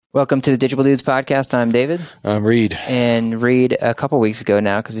Welcome to the Digital Dudes podcast. I'm David. I'm Reid. And Reid, a couple weeks ago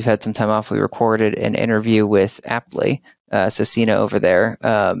now, because we've had some time off, we recorded an interview with Aptly. So Sina over there.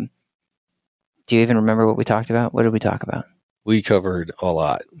 Do you even remember what we talked about? What did we talk about? We covered a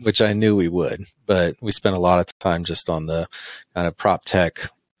lot, which I knew we would, but we spent a lot of time just on the kind of Proptech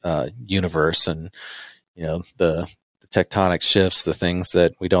universe and, the tectonic shifts, the things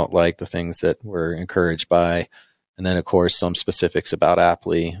that we don't like, the things that we're encouraged by. And then, of course, some specifics about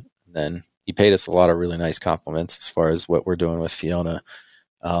Aptly. And then he paid us a lot of really nice compliments as far as what we're doing with Fiona.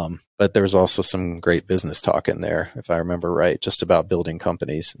 But there was also some great business talk in there, if I remember right, just about building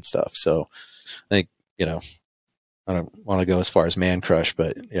companies and stuff. So I think, I don't want to go as far as man crush,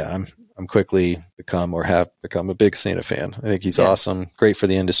 but yeah, I'm quickly have become a big Sina fan. I think he's awesome. Great for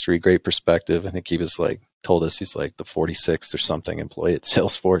the industry, great perspective. I think he was told us he's like the 46th or something employee at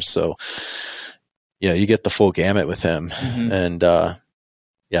Salesforce. So yeah, you get the full gamut with him. Mm-hmm. And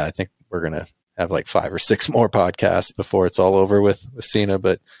I think we're going to have like 5 or 6 more podcasts before it's all over with Sina,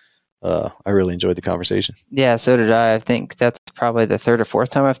 but I really enjoyed the conversation. Yeah, so did I. I think that's probably the 3rd or 4th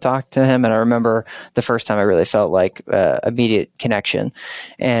time I've talked to him. And I remember the first time I really felt like immediate connection.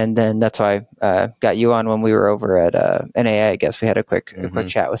 And then that's why I got you on when we were over at NAA. I guess we had a quick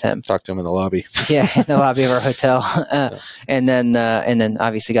chat with him. Talked to him in the lobby. Yeah, in the lobby of our hotel. And then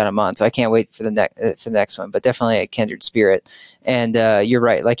obviously got him on. So I can't wait for the next one, but definitely a kindred spirit. And you're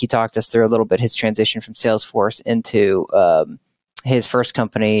right. Like he talked us through a little bit his transition from Salesforce into his first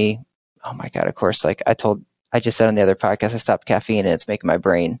company. Oh my God, of course. Like I just said on the other podcast, I stopped caffeine and it's making my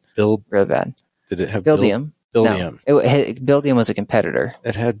brain real bad. Did it have Buildium? Buildium. No, Buildium was a competitor.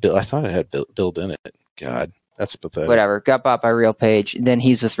 It had I thought it had Build in it. God, that's pathetic. Whatever. Got bought by RealPage. Then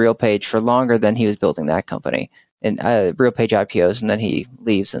he's with RealPage for longer than he was building that company. And RealPage IPOs, and then he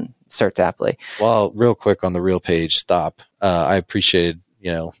leaves and starts Aptly. Well, real quick on the RealPage stop. I appreciated,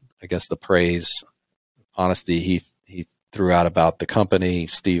 I guess the praise, honesty he threw out about the company,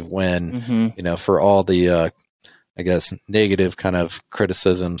 Steve Wynn, for all the, I guess, negative kind of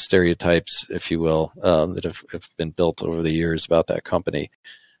criticism, stereotypes, if you will, that have been built over the years about that company.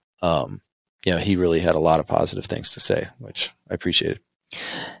 He really had a lot of positive things to say, which I appreciated.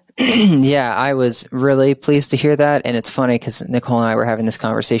 Yeah, I was really pleased to hear that. And it's funny because Nicole and I were having this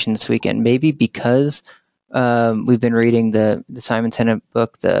conversation this weekend, maybe because we've been reading the Simon Sinek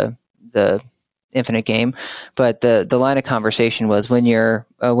book, the Infinite Game, but the line of conversation was when you're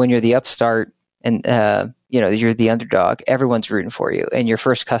the upstart and you're the underdog, everyone's rooting for you, and your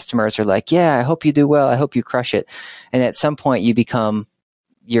first customers are like, yeah, I hope you do well, I hope you crush it, and at some point you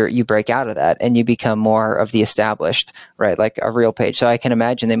break out of that and you become more of the established, right? Like a RealPage. So I can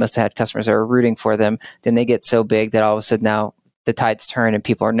imagine they must have had customers that are rooting for them. Then they get so big that all of a sudden now the tides turn and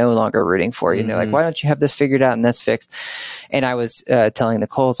people are no longer rooting for you. And they're like, why don't you have this figured out and that's fixed? And I was telling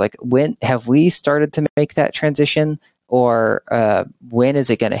Nicole, it's like, when have we started to make that transition, or when is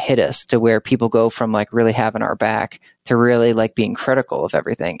it going to hit us to where people go from like really having our back to really like being critical of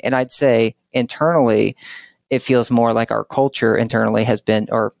everything? And I'd say internally, it feels more like our culture internally has been,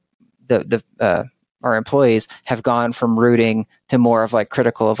 or our employees have gone from rooting to more of like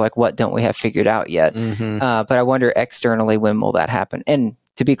critical of like, what don't we have figured out yet? But I wonder externally, when will that happen? And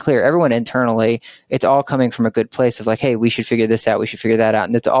to be clear, everyone internally, it's all coming from a good place of like, hey, we should figure this out. We should figure that out.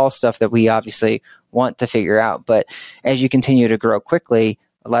 And it's all stuff that we obviously want to figure out. But as you continue to grow quickly,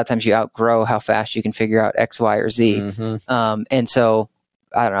 a lot of times you outgrow how fast you can figure out X, Y, or Z. And so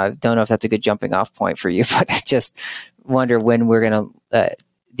I don't know if that's a good jumping off point for you, but I just wonder when we're going to,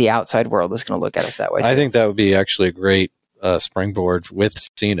 the outside world is going to look at us that way. I think that would be actually a great springboard with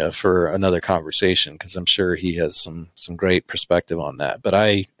Sina for another conversation, because I'm sure he has some great perspective on that. But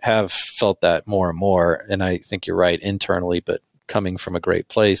I have felt that more and more, and I think you're right internally, but coming from a great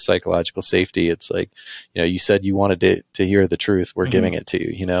place, psychological safety, it's like, you said you wanted to hear the truth. We're giving it to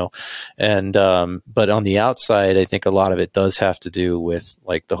you, and but on the outside, I think a lot of it does have to do with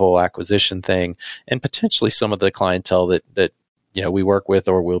like the whole acquisition thing, and potentially some of the clientele that we work with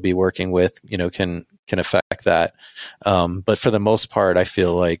or will be working with, can affect that. But for the most part, I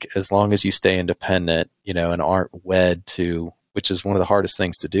feel like as long as you stay independent, and aren't wed to, which is one of the hardest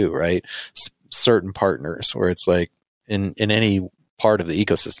things to do, right? Certain partners where it's like in any part of the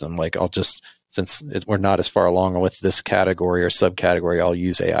ecosystem, like since we're not as far along with this category or subcategory, I'll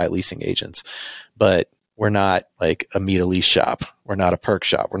use AI leasing agents, but we're not like a meet a lease shop. We're not a perk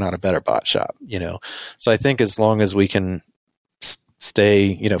shop. We're not a better bot shop, So I think as long as we can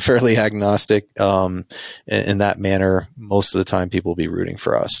stay, fairly agnostic in that manner, most of the time people will be rooting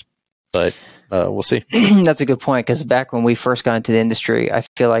for us. but we'll see. That's a good point, because back when we first got into the industry, I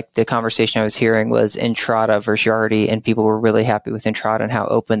feel like the conversation I was hearing was Entrata versus Yardi, and people were really happy with Entrata and how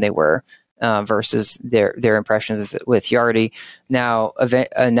open they were versus their impressions with Yardi. Now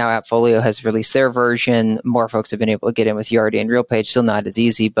Appfolio has released their version. More folks have been able to get in with Yardi and RealPage. Still not as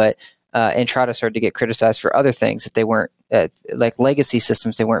easy, but Entrata started to get criticized for other things that they weren't like legacy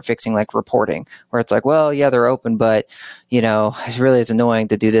systems. They weren't fixing, like reporting, where it's like, well, yeah, they're open, but it really is annoying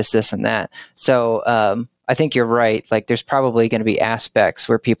to do this, and that. So I think you're right. Like, there's probably going to be aspects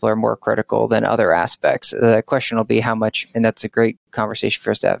where people are more critical than other aspects. The question will be how much, and that's a great conversation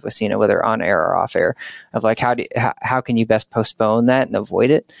for us to have with Sina, whether on air or off air, of like how can you best postpone that and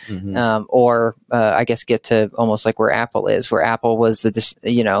avoid it, or I guess get to almost like where Apple is, where Apple was the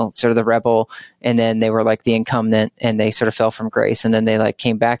sort of the rebel, and then they were like the incumbent, and they sort of fell from grace, and then they like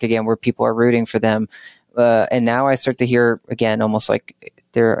came back again, where people are rooting for them. And now I start to hear again, almost like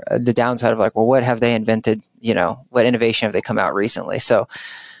they're the downside of like, well, what have they invented? What innovation have they come out recently? So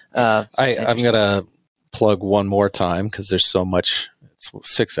I'm going to plug one more time, because there's so much. It's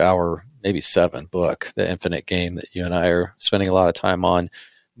 6 hour, maybe 7 book, The Infinite Game, that you and I are spending a lot of time on.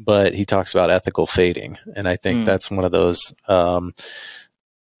 But he talks about ethical fading. And I think that's one of those,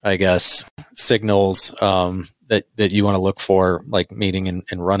 I guess, signals that you want to look for, like meeting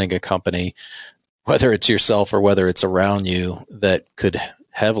and running a company, whether it's yourself or whether it's around you, that could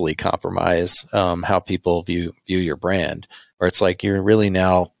heavily compromise how people view your brand, or it's like you're really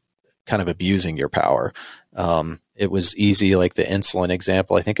now kind of abusing your power. It was easy, like the insulin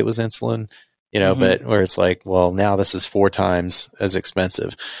example. I think it was insulin, but where it's like, well, now this is 4 times as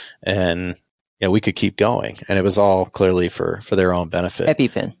expensive, and we could keep going, and it was all clearly for their own benefit.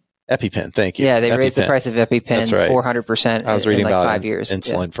 EpiPen, thank you. Yeah, they raised the price of EpiPen 400%. I was reading in like about 5 years.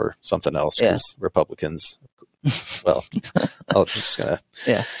 Insulin for something else, because Republicans. Well, I'm just gonna.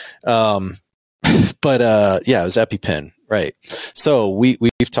 Yeah. But it was EpiPen, right? So we've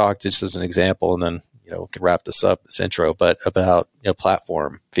talked, just as an example, and then we can wrap this up, this intro, but about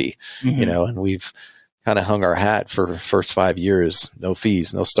platform fee, and we've kind of hung our hat for the first 5 years, no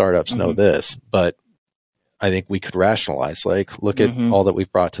fees, no startups, no this, but I think we could rationalize, like, look at all that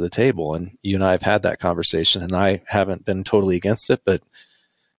we've brought to the table. And you and I have had that conversation, and I haven't been totally against it, but,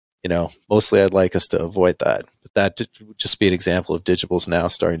 mostly I'd like us to avoid that. But that would just be an example of Digital's now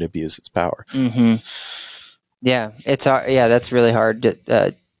starting to abuse its power. Yeah, it's hard. Yeah, that's really hard.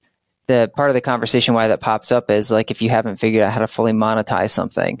 The part of the conversation why that pops up is like, if you haven't figured out how to fully monetize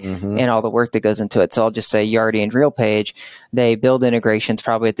something and all the work that goes into it. So I'll just say Yardi and RealPage, they build integrations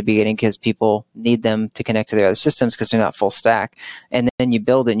probably at the beginning because people need them to connect to their other systems because they're not full stack. And then you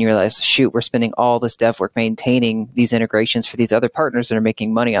build it and you realize, shoot, we're spending all this dev work maintaining these integrations for these other partners that are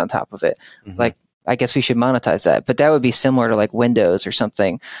making money on top of it. Like, I guess we should monetize that. But that would be similar to like Windows or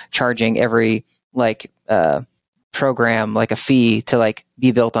something, charging every program like a fee to like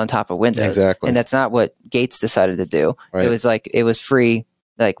be built on top of Windows. Exactly. And that's not what Gates decided to do. Right. It was free.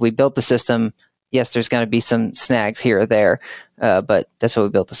 Like, we built the system. Yes, there's going to be some snags here or there, but that's what we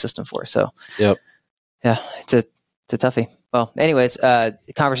built the system for. So yeah, it's a toughie. Well, anyways, the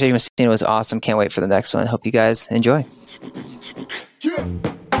conversation with Sina was awesome. Can't wait for the next one. Hope you guys enjoy.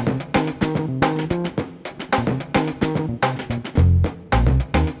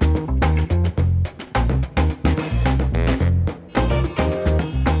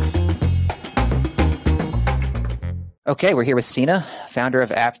 Okay, we're here with Sina, founder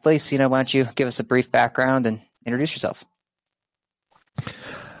of Aptly. Sina, why don't you give us a brief background and introduce yourself?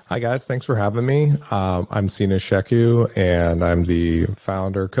 Hi, guys. Thanks for having me. I'm Sina Shekou, and I'm the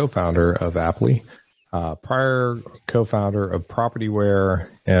co-founder of Aptly. Prior co-founder of Propertyware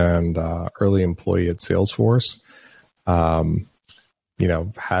and early employee at Salesforce. Had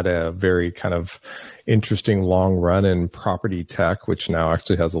a very kind of interesting long run in property tech, which now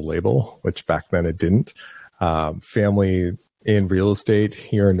actually has a label, which back then it didn't. Family in real estate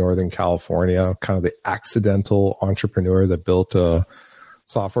here in Northern California, kind of the accidental entrepreneur that built a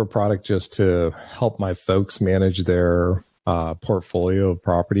software product just to help my folks manage their portfolio of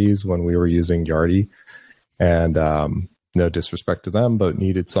properties when we were using Yardi. And no disrespect to them, but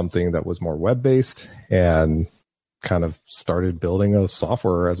needed something that was more web-based, and kind of started building a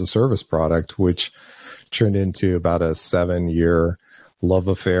software as a service product, which turned into about a 7-year love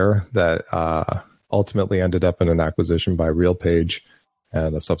affair that ultimately ended up in an acquisition by RealPage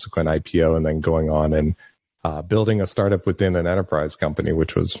and a subsequent IPO, and then going on and building a startup within an enterprise company,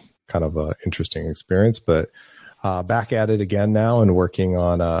 which was kind of an interesting experience. But back at it again now and working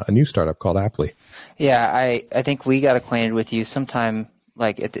on a new startup called Aptly. Yeah, I think we got acquainted with you sometime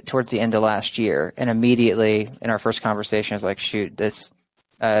like towards the end of last year, and immediately in our first conversation, I was like, shoot, this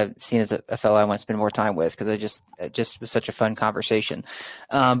Seen as a fellow I want to spend more time with, because it just was such a fun conversation.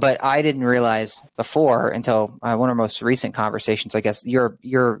 But I didn't realize before until one of our most recent conversations, I guess,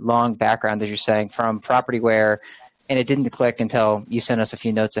 your long background, as you're saying, from Propertyware. And it didn't click until you sent us a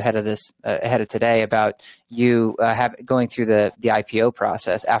few notes ahead of today about you going through the IPO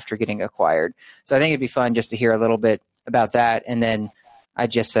process after getting acquired. So I think it'd be fun just to hear a little bit about that. And then I'd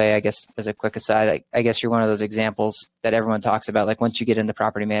just say, I guess, as a quick aside, I guess you're one of those examples that everyone talks about. Like, once you get into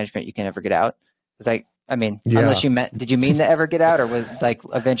property management, you can never get out. It's unless did you mean to ever get out, or was like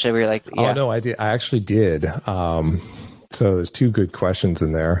eventually we were like, yeah. Oh, no, I did. I actually did. So there's two good questions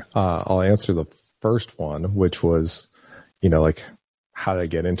in there. I'll answer the first one, which was, like, how did I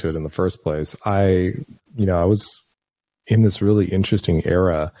get into it in the first place? I was in this really interesting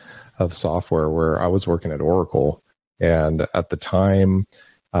era of software where I was working at Oracle. And at the time,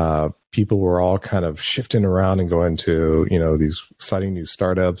 people were all kind of shifting around and going to, these exciting new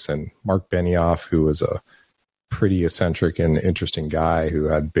startups. And Mark Benioff, who was a pretty eccentric and interesting guy who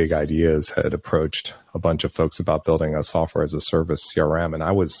had big ideas, had approached a bunch of folks about building a software as a service CRM. And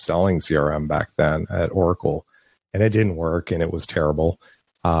I was selling CRM back then at Oracle, and it didn't work, and it was terrible.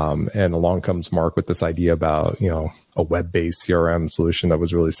 And along comes Mark with this idea about, a web-based CRM solution that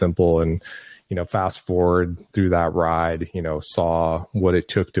was really simple. And, fast forward through that ride, saw what it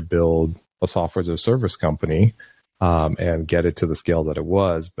took to build a software as a service company, and get it to the scale that it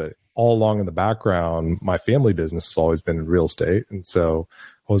was. But all along in the background, my family business has always been in real estate. And so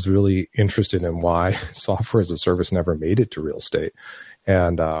I was really interested in why software as a service never made it to real estate.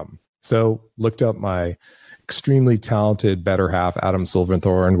 And so looked up my extremely talented better half, Adam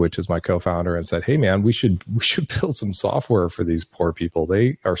Silverthorne, which is my co-founder, and said, hey man, we should build some software for these poor people.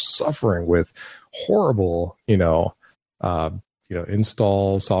 They are suffering with horrible,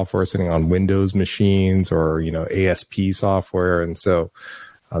 install software sitting on Windows machines, or, ASP software. And so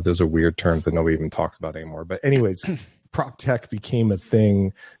those are weird terms that nobody even talks about anymore. But anyways, Proptech became a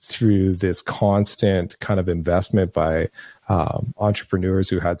thing through this constant kind of investment by entrepreneurs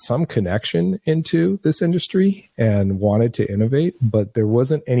who had some connection into this industry and wanted to innovate, but there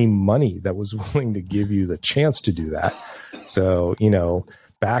wasn't any money that was willing to give you the chance to do that. So,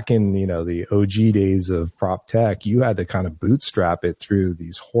 back in, the OG days of Proptech, you had to kind of bootstrap it through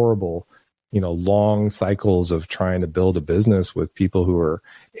these horrible, long cycles of trying to build a business with people who are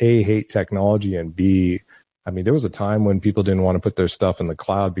A, hate technology, and B, there was a time when people didn't want to put their stuff in the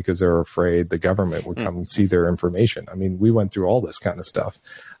cloud because they were afraid the government would come see their information. We went through all this kind of stuff.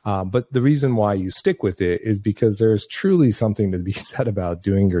 But the reason why you stick with it is because there's truly something to be said about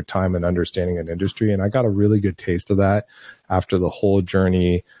doing your time and understanding an industry. And I got a really good taste of that after the whole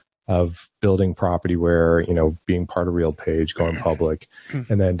journey of building Propertyware, being part of RealPage, going public,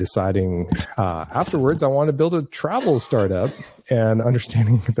 and then deciding afterwards I want to build a travel startup, and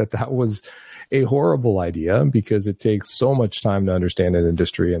understanding that was a horrible idea because it takes so much time to understand an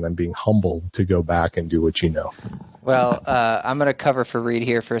industry, and then being humbled to go back and do what you know. Well, I'm going to cover for Reid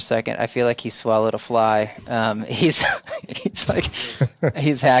here for a second. I feel like he swallowed a fly. He's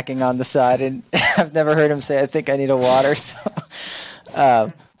hacking on the side, and I've never heard him say, I think I need a water. So,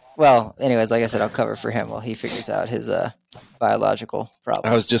 well, anyways, like I said, I'll cover for him while he figures out his biological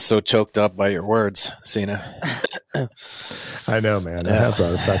problem. I was just so choked up by your words, Sina. I know, man. I have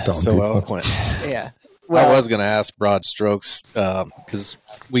that effect on so people. Eloquent. Yeah. Well, I was going to ask broad strokes because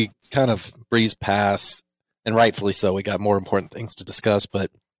we kind of breezed past, and rightfully so. We got more important things to discuss.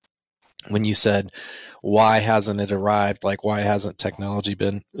 But when you said, why hasn't it arrived? Like, why hasn't technology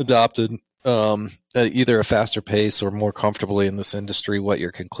been adopted at either a faster pace or more comfortably in this industry, what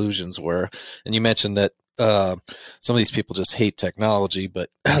your conclusions were? And you mentioned that some of these people just hate technology, but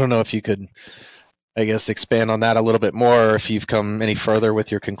I don't know if you could, I guess, expand on that a little bit more, or if you've come any further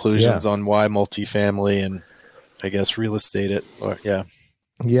with your conclusions on why multifamily and, I guess, real estate Yeah.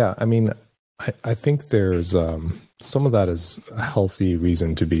 I think there's some of that is a healthy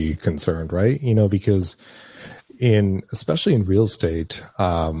reason to be concerned, right? Because especially in real estate,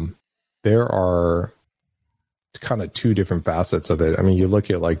 there are kind of two different facets of it. You look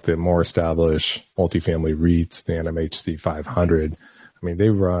at like the more established multifamily REITs, the NMHC 500. They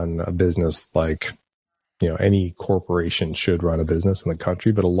run a business like, any corporation should run a business in the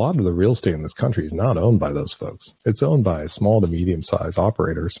country, but a lot of the real estate in this country is not owned by those folks. It's owned by small to medium-sized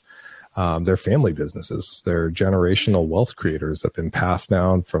operators. They're family businesses. They're generational wealth creators that have been passed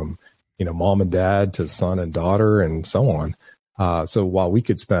down from, mom and dad to son and daughter and so on. So while we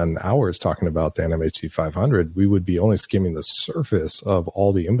could spend hours talking about the NMHC 500, we would be only skimming the surface of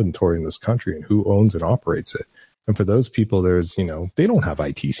all the inventory in this country and who owns and operates it. And for those people, there's, they don't have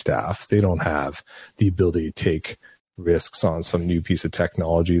IT staff. They don't have the ability to take risks on some new piece of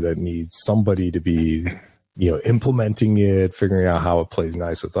technology that needs somebody to be, implementing it, figuring out how it plays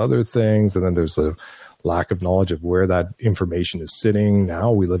nice with other things. And then there's the lack of knowledge of where that information is sitting.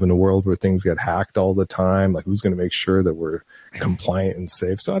 Now we live in a world where things get hacked all the time. Like, who's going to make sure that we're compliant and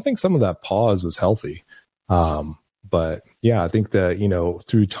safe? So I think some of that pause was healthy. But yeah, I think that,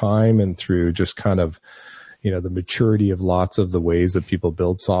 through time and through just kind of, the maturity of lots of the ways that people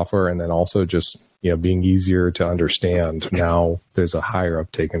build software, and then also just, being easier to understand, now there's a higher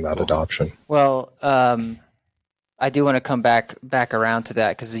uptake in that adoption. Well, I do want to come back around to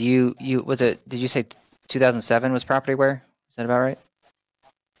that, because did you say 2007 was Propertyware? Is that about right?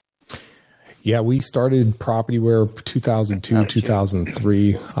 Yeah, we started Propertyware 2002,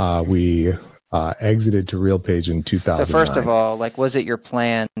 2003. We exited to RealPage in 2009. So first of all, was it your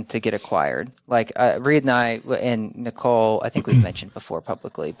plan to get acquired? Reid and I and Nicole, I think we've mentioned before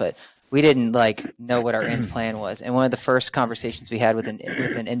publicly, but we didn't know what our end plan was. And one of the first conversations we had with an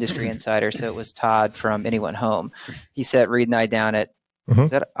industry insider, so it was Todd from Anyone Home, he set Reid and I down at, is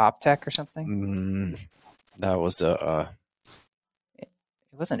that Optech or something? That was the... It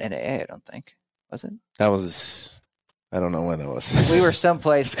wasn't NAA, I don't think. Was it? That was... I don't know when that was. We were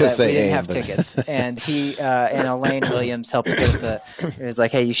someplace that we didn't have tickets, and he and Elaine Williams helped get us it was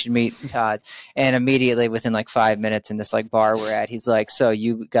like, hey, you should meet Todd. And immediately within 5 minutes in this bar we're at, he's like, so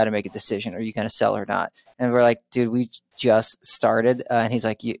you got to make a decision. Are you going to sell or not? And we're like, dude, we just started. And he's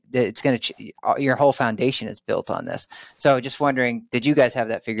like, it's going to, your whole foundation is built on this. So just wondering, did you guys have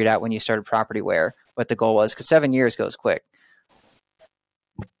that figured out when you started Propertyware, what the goal was? Because 7 years goes quick.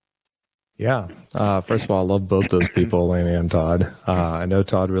 Yeah. First of all, I love both those people, Elaine and Todd. I know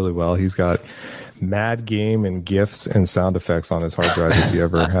Todd really well. He's got mad game and GIFs and sound effects on his hard drive if you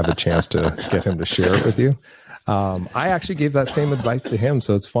ever have a chance to get him to share it with you. I actually gave that same advice to him.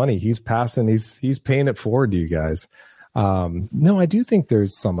 So it's funny. He's paying it forward to you guys. No, I do think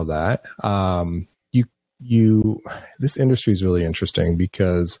there's some of that. This industry is really interesting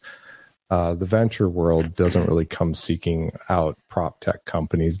because the venture world doesn't really come seeking out prop tech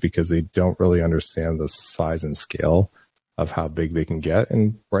companies because they don't really understand the size and scale of how big they can get.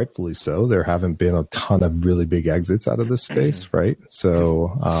 And rightfully so. There haven't been a ton of really big exits out of this space, right?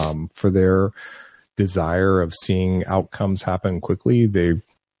 So for their desire of seeing outcomes happen quickly, they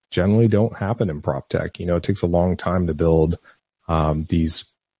generally don't happen in prop tech. It takes a long time to build these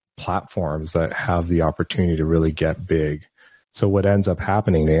platforms that have the opportunity to really get big. So what ends up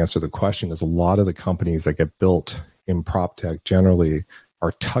happening, to answer the question, is a lot of the companies that get built in prop tech generally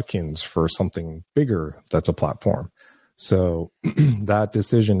are tuck-ins for something bigger that's a platform. So that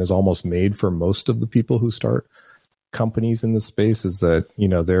decision is almost made for most of the people who start companies in this space, is that,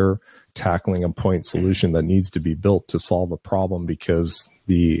 they're tackling a point solution that needs to be built to solve a problem because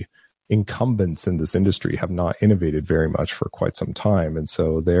the incumbents in this industry have not innovated very much for quite some time. And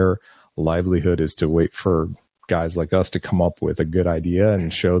so their livelihood is to wait for guys like us to come up with a good idea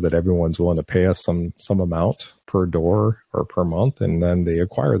and show that everyone's willing to pay us some amount per door or per month, and then they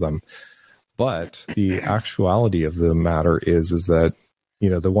acquire them. But the actuality of the matter is that,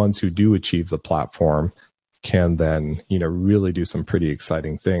 the ones who do achieve the platform can then, really do some pretty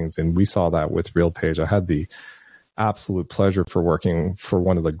exciting things. And we saw that with RealPage. I had the absolute pleasure for working for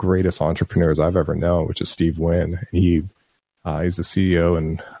one of the greatest entrepreneurs I've ever known, which is Steve Wynn. And he's the CEO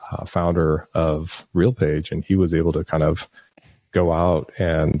and founder of RealPage, and he was able to kind of go out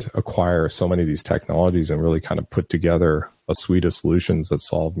and acquire so many of these technologies and really kind of put together a suite of solutions that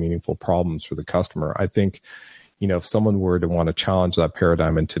solve meaningful problems for the customer. I think, if someone were to want to challenge that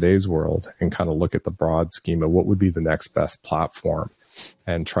paradigm in today's world and kind of look at the broad scheme of what would be the next best platform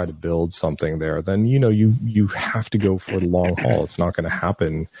and try to build something there, then, you have to go for the long haul. It's not going to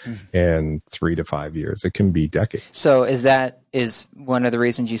happen in 3 to 5 years. It can be decades. So is one of the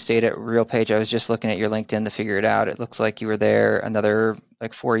reasons you stayed at RealPage? I was just looking at your LinkedIn to figure it out. It looks like you were there another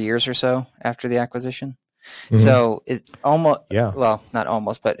 4 years or so after the acquisition. Mm-hmm. So is almost, well, not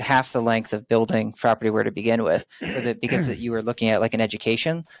almost, but half the length of building Propertyware to begin with. Was it because that you were looking at an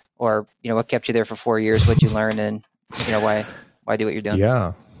education, or, what kept you there for 4 years? What'd you learn, and, why do what you're doing?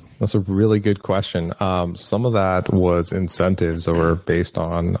 Yeah, that's a really good question. Some of that was incentives that were based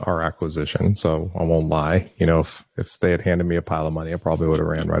on our acquisition. So I won't lie. If they had handed me a pile of money, I probably would have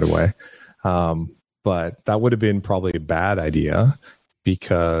ran right away. But that would have been probably a bad idea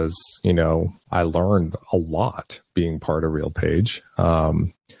because, I learned a lot being part of RealPage. I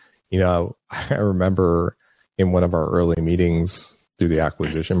remember in one of our early meetings through the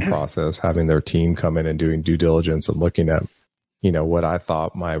acquisition process, having their team come in and doing due diligence and looking at, what I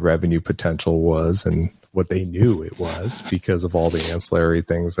thought my revenue potential was and what they knew it was because of all the ancillary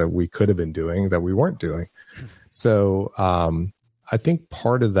things that we could have been doing that we weren't doing. So I think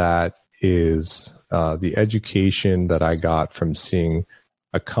part of that is the education that I got from seeing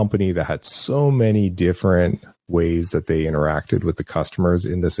a company that had so many different ways that they interacted with the customers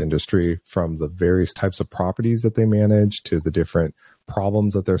in this industry, from the various types of properties that they manage to the different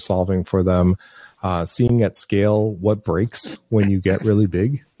problems that they're solving for them. Seeing at scale what breaks when you get really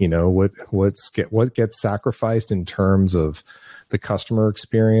big, what gets sacrificed in terms of the customer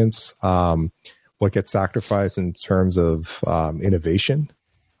experience, what gets sacrificed in terms of innovation.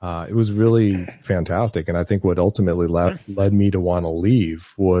 It was really fantastic. And I think what ultimately led me to want to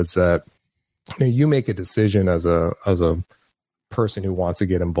leave was that you make a decision as a person who wants to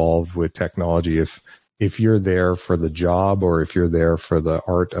get involved with technology. If you're there for the job or if you're there for the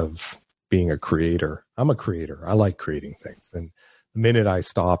art of being a creator. I'm a creator. I like creating things. And the minute I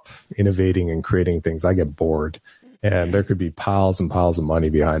stop innovating and creating things, I get bored. And there could be piles and piles of money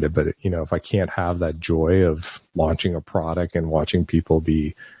behind it. But, if I can't have that joy of launching a product and watching people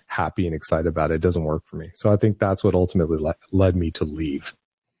be happy and excited about it, it doesn't work for me. So I think that's what ultimately led me to leave.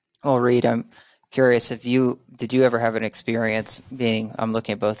 Well, Reid, I'm curious, did you ever have an experience I'm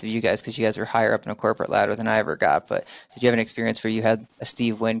looking at both of you guys because you guys are higher up in a corporate ladder than I ever got, but did you have an experience where you had a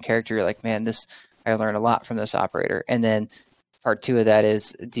Steve Wynn character? You're like, man, I learned a lot from this operator. And then part two of that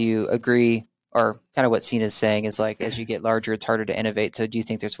is, do you agree, or kind of what Sina's saying is like, as you get larger, it's harder to innovate. So do you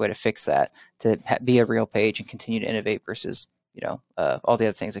think there's a way to fix that, to be a real page and continue to innovate versus, all the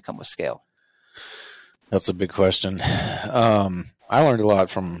other things that come with scale? That's a big question. I learned a lot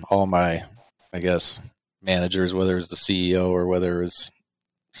from all my, managers, whether it's the CEO or whether it's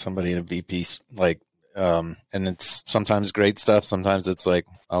somebody in a VP, and it's sometimes great stuff. Sometimes it's like,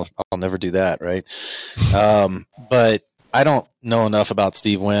 I'll never do that. Right. But I don't know enough about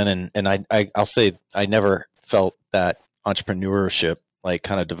Steve Wynn, and I'll say I never felt that entrepreneurship,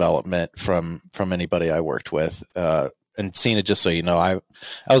 kind of development from anybody I worked with. And Sina, just so you know, I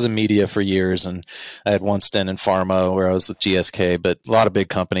was in media for years, and I had one stint in pharma where I was with GSK, but a lot of big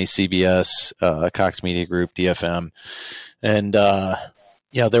companies, CBS, Cox Media Group, DFM. And,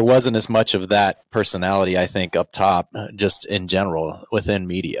 there wasn't as much of that personality, I think, up top, just in general within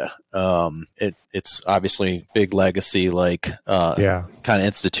media. It's obviously big legacy, kind of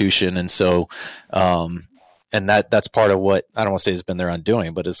institution. And so, and that's part of what, I don't want to say has been their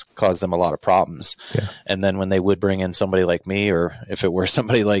undoing, but it's caused them a lot of problems. Yeah. And then when they would bring in somebody like me, or if it were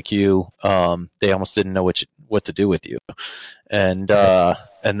somebody like you, they almost didn't know what to do with you. And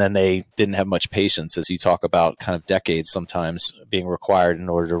then they didn't have much patience, as you talk about kind of decades sometimes being required in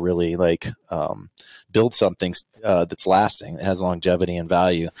order to really build something that's lasting, that has longevity and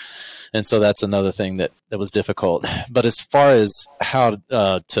value. And so that's another thing that was difficult. But as far as how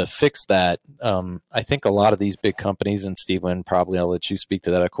to fix that, I think a lot of these big companies, and Steve Wynn, probably I'll let you speak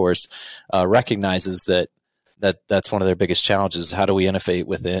to that, of course, recognizes that's one of their biggest challenges. How do we innovate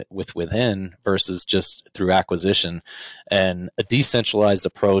within versus just through acquisition? And a decentralized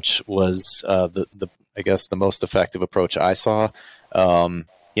approach was the most effective approach I saw.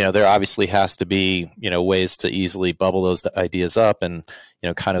 There obviously has to be, ways to easily bubble those ideas up, and,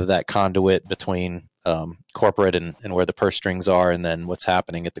 kind of that conduit between corporate and where the purse strings are, and then what's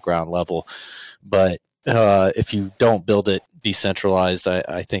happening at the ground level. But if you don't build it decentralized,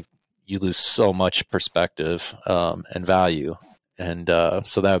 I think you lose so much perspective and value. And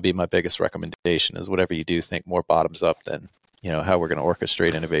so that would be my biggest recommendation, is whatever you do, think more bottoms up than, how we're going to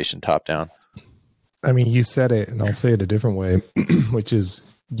orchestrate innovation top down. I mean, you said it, and I'll say it a different way, which is,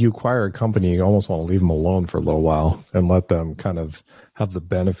 you acquire a company, you almost want to leave them alone for a little while and let them kind of have the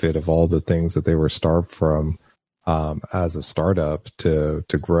benefit of all the things that they were starved from as a startup to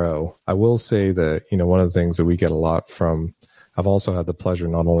grow. I will say that, one of the things that we get a lot from, I've also had the pleasure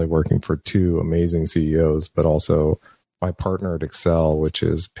not only working for two amazing CEOs, but also my partner at Excel, which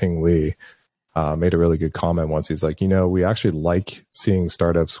is Ping Li, made a really good comment once. He's like, we actually like seeing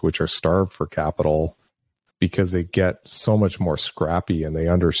startups which are starved for capital, because they get so much more scrappy and they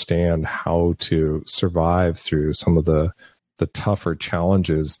understand how to survive through some of the tougher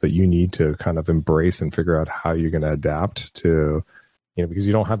challenges that you need to kind of embrace and figure out how you're going to adapt to, because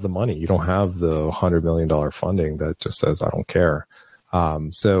you don't have the money, you don't have the $100 million funding that just says, I don't care.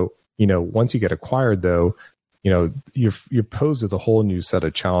 So, once you get acquired though, you're posed with a whole new set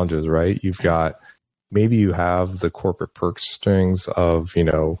of challenges, right? Maybe you have the corporate purse strings of,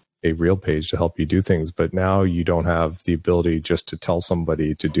 a real page to help you do things, but now you don't have the ability just to tell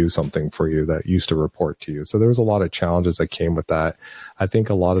somebody to do something for you that used to report to you. So there was a lot of challenges that came with that. I think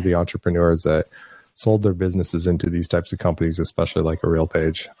a lot of the entrepreneurs that sold their businesses into these types of companies, especially like a real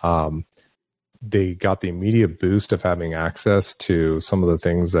page, they got the immediate boost of having access to some of the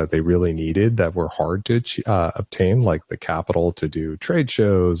things that they really needed that were hard to obtain, like the capital to do trade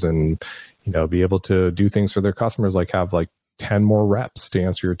shows and, be able to do things for their customers, like have like 10 more reps to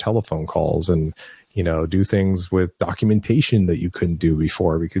answer your telephone calls and, do things with documentation that you couldn't do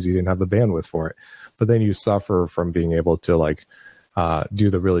before because you didn't have the bandwidth for it. But then you suffer from being able to like do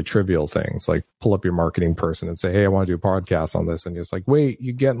the really trivial things, like pull up your marketing person and say, hey, I want to do a podcast on this. And you're just like, wait,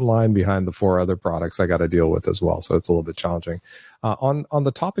 you get in line behind the 4 other products I got to deal with as well. So it's a little bit challenging. On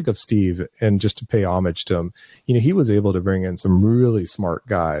the topic of Steve, and just to pay homage to him, he was able to bring in some really smart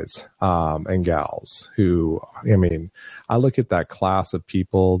guys and gals who, I look at that class of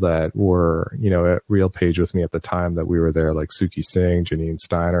people that were, at RealPage with me at the time that we were there, like Suki Singh, Janine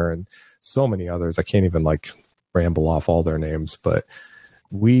Steiner, and so many others. I can't even ramble off all their names, but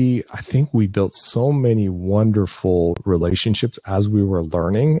I think we built so many wonderful relationships as we were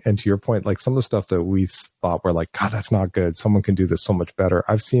learning. And to your point, like some of the stuff that we thought were like, God, that's not good. Someone can do this so much better.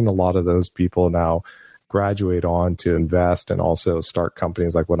 I've seen a lot of those people now graduate on to invest and also start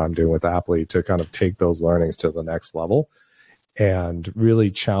companies like what I'm doing with Aptly to kind of take those learnings to the next level and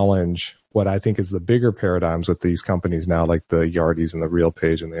really challenge what I think is the bigger paradigms with these companies now, like the Yardis and the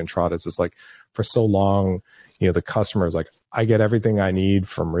RealPage and the Entradas. It's like for so long, the customer is like, I get everything I need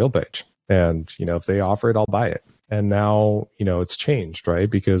from RealPage. And, if they offer it, I'll buy it. And now, it's changed, right?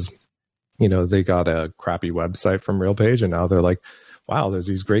 Because, they got a crappy website from RealPage and now they're like, wow, there's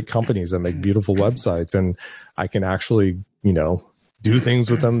these great companies that make beautiful websites and I can actually, do things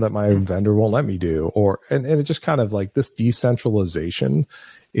with them that my vendor won't let me do. And it just kind of like this decentralization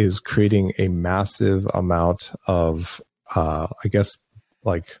is creating a massive amount of,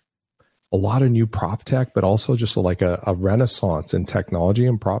 a lot of new prop tech, but also just like a renaissance in technology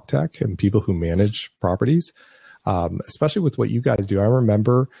and prop tech and people who manage properties, especially with what you guys do. I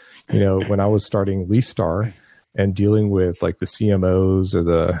remember, when I was starting LeaseStar and dealing with like the CMOs or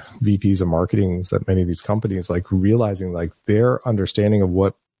the VPs of marketing at many of these companies, like realizing like their understanding of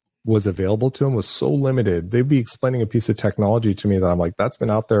what was available to them was so limited. They'd be explaining a piece of technology to me that I'm like, that's been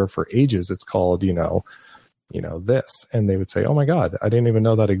out there for ages. It's called, this. And they would say, oh my God, I didn't even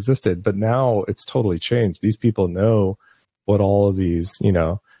know that existed. But now it's totally changed. These people know what all of these,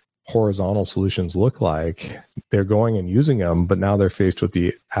 horizontal solutions look like. They're going and using them, but now they're faced with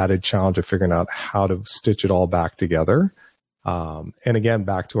the added challenge of figuring out how to stitch it all back together. And again,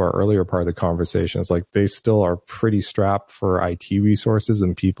 back to our earlier part of the conversation, it's like they still are pretty strapped for IT resources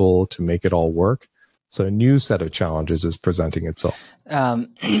and people to make it all work. So a new set of challenges is presenting itself.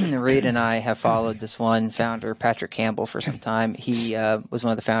 Reid and I have followed this one founder, Patrick Campbell, for some time. He was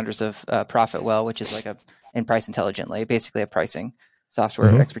one of the founders of ProfitWell, which is like and Price Intelligently, basically a pricing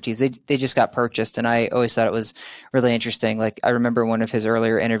software expertise. They just got purchased, and I always thought it was really interesting. Like I remember one of his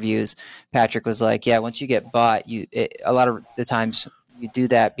earlier interviews, Patrick was like, "Yeah, once you get bought, a lot of the times you do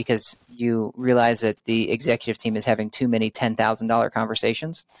that because you realize that the executive team is having too many $10,000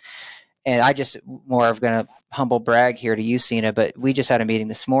 conversations." And I just more of going to humble brag here to you, Sina, but we just had a meeting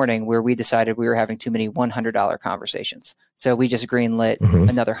this morning where we decided we were having too many $100 conversations. So we just greenlit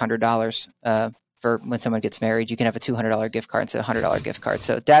another $100 for when someone gets married. You can have a $200 gift card instead of a $100 gift card.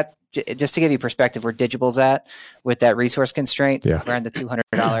 So that, just to give you perspective where Digible's at with that resource constraint, we're in the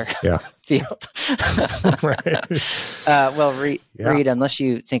 $200 field. Right. Well, Reid, unless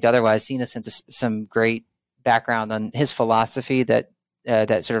you think otherwise, Sina sent us some great background on his philosophy that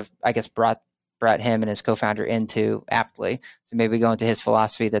sort of, I guess, brought him and his co-founder into Aptly. So maybe go into his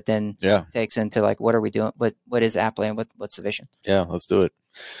philosophy that then takes into like, what are we doing? What is Aptly and what's the vision? Yeah, let's do it.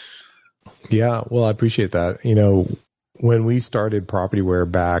 Yeah, well, I appreciate that. When we started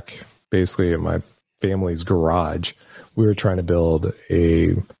Propertyware back basically in my family's garage, we were trying to build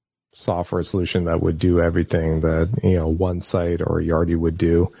a software solution that would do everything that, one site or a Yardi would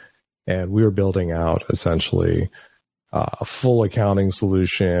do. And we were building out essentially a full accounting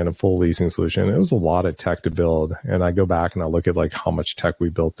solution, a full leasing solution. It was a lot of tech to build. And I go back and I look at like how much tech we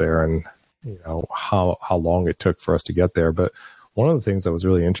built there and, how long it took for us to get there. But one of the things that was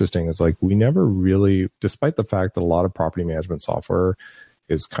really interesting is like, we never really, despite the fact that a lot of property management software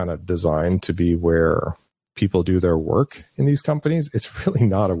is kind of designed to be where people do their work in these companies, it's really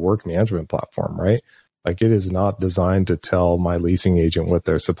not a work management platform, right? Like it is not designed to tell my leasing agent what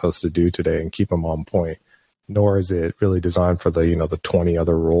they're supposed to do today and keep them on point, nor is it really designed for the, the 20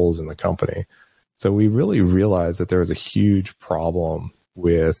 other roles in the company. So we really realized that there was a huge problem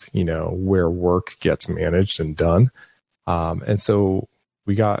with, where work gets managed and done. And so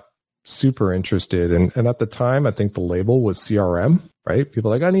we got super interested. And at the time, I think the label was CRM, right? People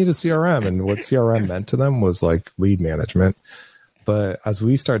were like, I need a CRM. And what CRM meant to them was like lead management. But as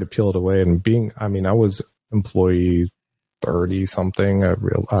we started to peel it away and I was employee 30 something at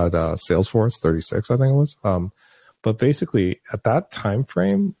Salesforce, 36, I think it was. But basically at that time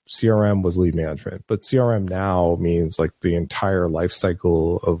frame, CRM was lead management, but CRM now means like the entire life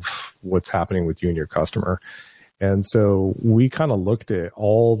cycle of what's happening with you and your customer. And so we kind of looked at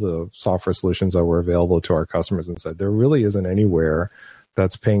all the software solutions that were available to our customers and said, there really isn't anywhere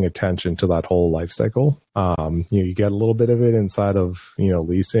that's paying attention to that whole life cycle. You get a little bit of it inside of,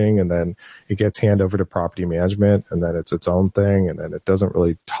 leasing, and then it gets handed over to property management, and then it's its own thing. And then it doesn't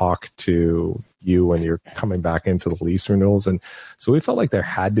really talk to you when you're coming back into the lease renewals. And so we felt like there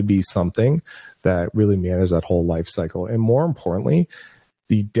had to be something that really managed that whole life cycle. And more importantly,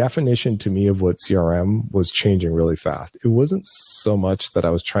 the definition to me of what CRM was changing really fast. It wasn't so much that I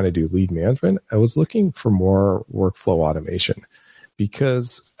was trying to do lead management. I was looking for more workflow automation.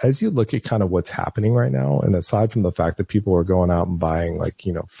 Because as you look at kind of what's happening right now, and aside from the fact that people are going out and buying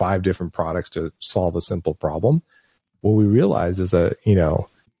 5 different products to solve a simple problem, what we realize is that,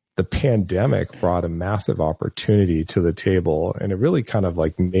 the pandemic brought a massive opportunity to the table, and it really kind of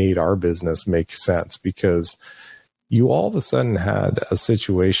made our business make sense, because you all of a sudden had a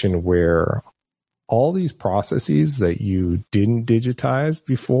situation where all these processes that you didn't digitize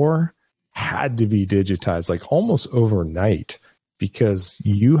before had to be digitized almost overnight. Because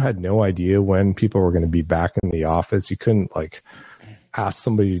you had no idea when people were going to be back in the office. You couldn't ask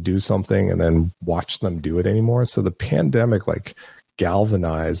somebody to do something and then watch them do it anymore. So the pandemic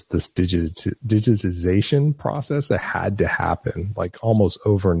galvanized this digitization process that had to happen almost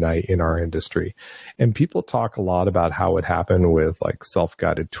overnight in our industry. And people talk a lot about how it happened with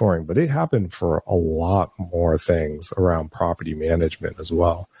self-guided touring, but it happened for a lot more things around property management as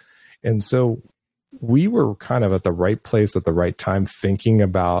well. And so we were kind of at the right place at the right time, thinking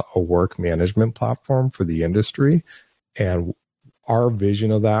about a work management platform for the industry. And our vision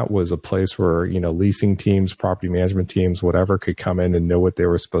of that was a place where, leasing teams, property management teams, whatever, could come in and know what they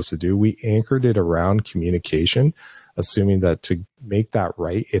were supposed to do. We anchored it around communication, assuming that to make that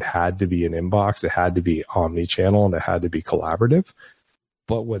right, it had to be an inbox, it had to be omni-channel, and it had to be collaborative.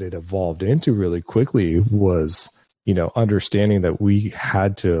 But what it evolved into really quickly was understanding that we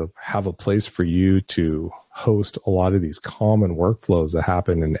had to have a place for you to host a lot of these common workflows that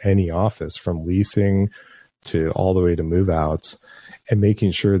happen in any office, from leasing to all the way to move outs, and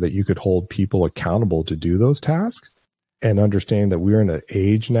making sure that you could hold people accountable to do those tasks, and understanding that we're in an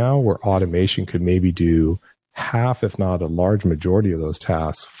age now where automation could maybe do half, if not a large majority of those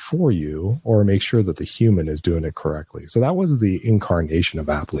tasks for you, or make sure that the human is doing it correctly. So that was the incarnation of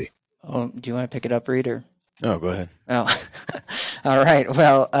Aptly. Oh, do you want to pick it up, Reid? Oh, go ahead. Oh, all right.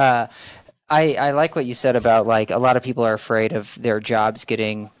 Well, I like what you said about a lot of people are afraid of their jobs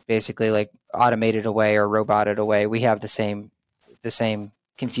getting basically automated away or roboted away. We have the same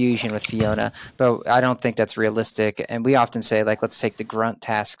confusion with Fiona, but I don't think that's realistic. And we often say let's take the grunt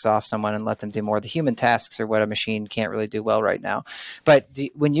tasks off someone and let them do more of the human tasks, or what a machine can't really do well right now. But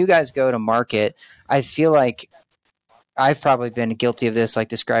when you guys go to market, I feel like I've probably been guilty of this,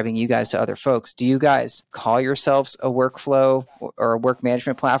 describing you guys to other folks. Do you guys call yourselves a workflow or a work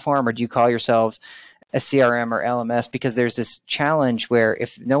management platform, or do you call yourselves a CRM or LMS? Because there's this challenge where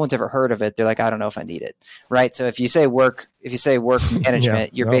if no one's ever heard of it, they're I don't know if I need it, right? So if you say work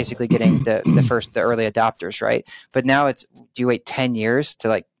management, you're basically getting the early adopters, right? But now do you wait 10 years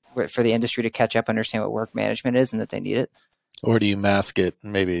to for the industry to catch up, understand what work management is, and that they need it? Or do you mask it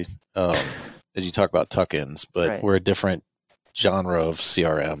maybe, as you talk about tuck-ins, but right. We're a different genre of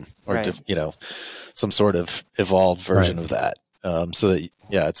CRM, or right. Some sort of evolved version of that, so that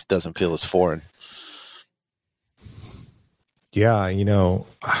it doesn't feel as foreign. Yeah,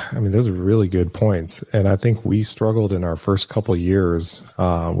 those are really good points, and I think we struggled in our first couple of years.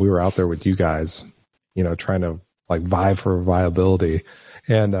 We were out there with you guys, trying to vie for viability,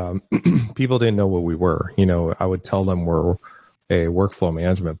 and people didn't know what we were. I would tell them we're a workflow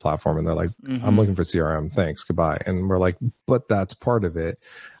management platform, and they're mm-hmm. I'm looking for CRM, thanks, goodbye. And we're but that's part of it.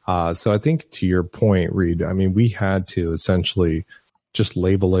 So I think to your point, Reid, we had to essentially just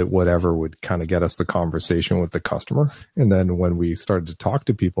label it whatever would kind of get us the conversation with the customer. And then when we started to talk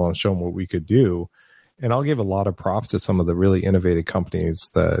to people and show them what we could do, and I'll give a lot of props to some of the really innovative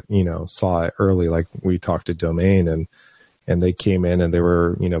companies that, saw it early. We talked to Domain, and they came in and they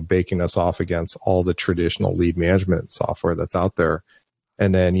were, baking us off against all the traditional lead management software that's out there.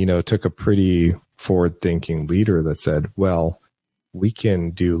 And then, took a pretty forward-thinking leader that said, well, we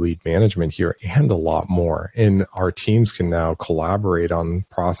can do lead management here and a lot more. And our teams can now collaborate on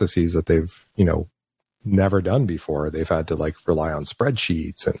processes that they've, never done before. They've had to rely on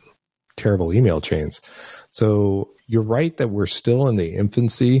spreadsheets and terrible email chains. So you're right that we're still in the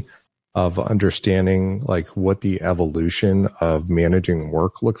infancy of understanding like what the evolution of managing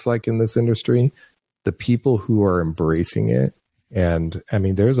work looks like in this industry. The people who are embracing it, and I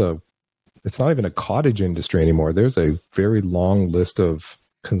mean, it's not even a cottage industry anymore. There's a very long list of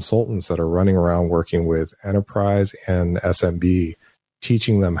consultants that are running around working with enterprise and SMB,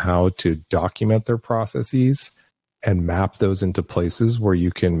 teaching them how to document their processes and map those into places where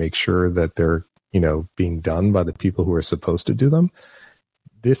you can make sure that they're, being done by the people who are supposed to do them.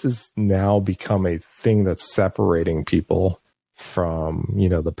 This has now become a thing that's separating people from,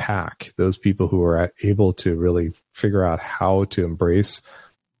 the pack, those people who are able to really figure out how to embrace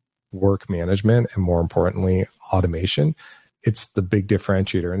work management and, more importantly, automation. It's the big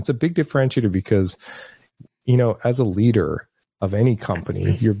differentiator. And it's a big differentiator because, as a leader of any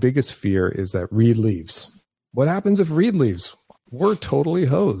company, your biggest fear is that Reid leaves. What happens if Reid leaves? We're totally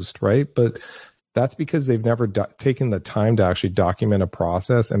hosed, right? But that's because they've never taken the time to actually document a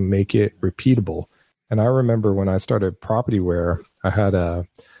process and make it repeatable. And I remember when I started Propertyware, I had a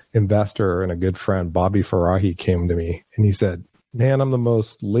investor and a good friend, Bobby Farahi, came to me and he said, "Man, I'm the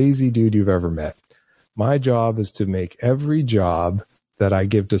most lazy dude you've ever met. My job is to make every job that I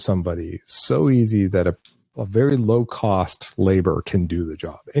give to somebody so easy that a very low cost labor can do the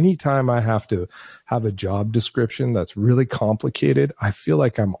job. Anytime I have to have a job description that's really complicated, I feel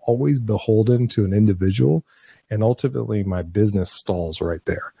like I'm always beholden to an individual, and ultimately my business stalls right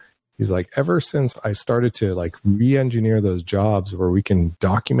there." He's like, ever since I started to like re-engineer those jobs where we can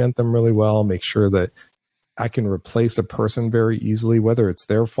document them really well, make sure that I can replace a person very easily, whether it's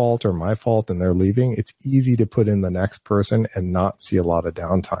their fault or my fault and they're leaving, it's easy to put in the next person and not see a lot of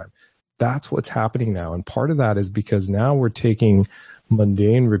downtime. That's what's happening now. And part of that is because now we're taking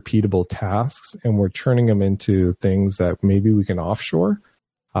mundane, repeatable tasks and we're turning them into things that maybe we can offshore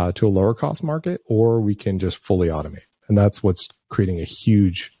to a lower cost market, or we can just fully automate. And that's what's creating a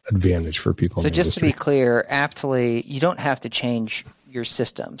huge advantage for people. So just to be clear, Aptly, you don't have to change your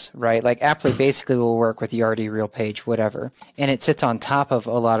systems, right? Like Aptly basically will work with Yardi, RealPage, whatever. And it sits on top of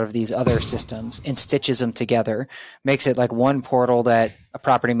a lot of these other systems and stitches them together, makes it like one portal that a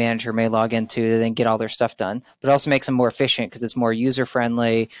property manager may log into to then get all their stuff done, but also makes them more efficient because it's more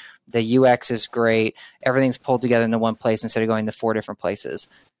user-friendly. The UX is great. Everything's pulled together into one place instead of going to 4 different places.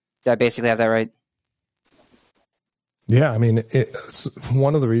 Did I basically have that right? Yeah, I mean, it's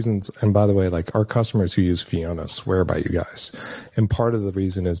one of the reasons, and by the way, like our customers who use Fiona swear by you guys. And part of the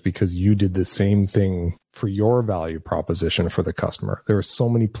reason is because you did the same thing for your value proposition for the customer. There were so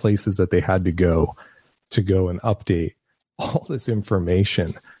many places that they had to go and update all this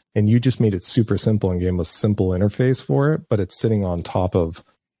information. And you just made it super simple and gave them a simple interface for it, but it's sitting on top of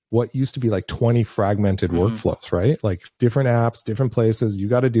what used to be like 20 fragmented workflows, right? Like different apps, different places. You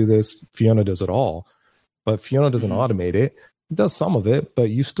got to do this. Fiona does it all. But Fiona doesn't automate it. It does some of it,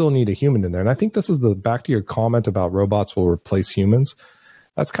 but you still need a human in there. And I think this is back to your comment about robots will replace humans.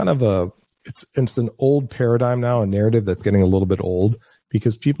 That's kind of it's an old paradigm now, a narrative that's getting a little bit old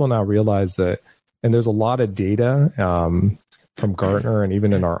because people now realize that, and there's a lot of data from Gartner and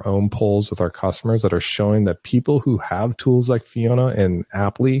even in our own polls with our customers that are showing that people who have tools like Fiona and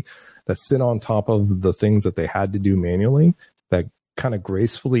Aptly that sit on top of the things that they had to do manually, that kind of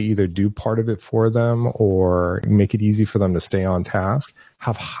gracefully either do part of it for them or make it easy for them to stay on task,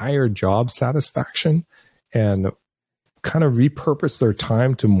 have higher job satisfaction, and kind of repurpose their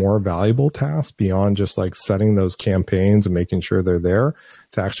time to more valuable tasks beyond just like setting those campaigns and making sure they're there,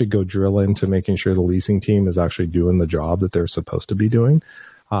 to actually go drill into making sure the leasing team is actually doing the job that they're supposed to be doing.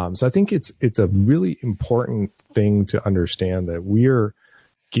 So I think it's a really important thing to understand that we're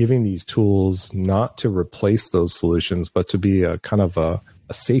giving these tools not to replace those solutions, but to be a kind of a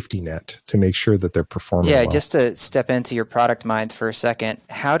safety net to make sure that they're performing well. Just to step into your product mind for a second,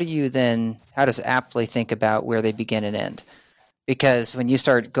 how does Aptly think about where they begin and end? Because when you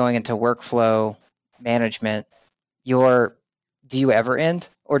start going into workflow management, do you ever end?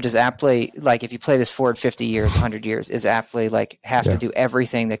 Or does Aptly, like if you play this forward 50 years, 100 years, is Aptly like have to do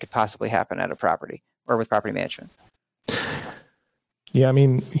everything that could possibly happen at a property or with property management? Yeah, I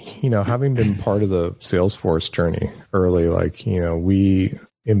mean, having been part of the Salesforce journey early, we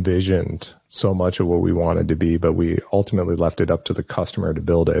envisioned so much of what we wanted to be, but we ultimately left it up to the customer to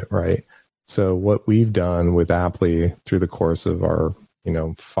build it, right? So what we've done with Aptly through the course of our,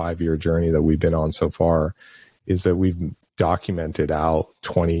 5-year journey that we've been on so far is that we've documented out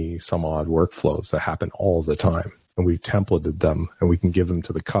 20 some odd workflows that happen all the time. And we've templated them and we can give them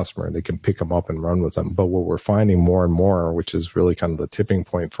to the customer and they can pick them up and run with them. But what we're finding more and more, which is really kind of the tipping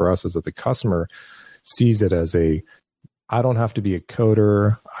point for us, is that the customer sees it as I don't have to be a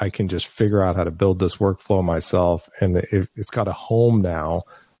coder. I can just figure out how to build this workflow myself. And it's got a home now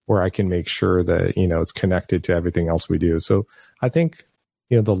where I can make sure that, it's connected to everything else we do. So I think,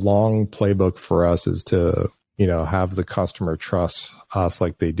 the long playbook for us is to, have the customer trust us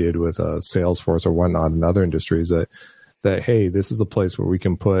like they did with Salesforce or whatnot in other industries that, hey, this is a place where we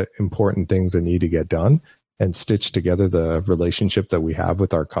can put important things that need to get done and stitch together the relationship that we have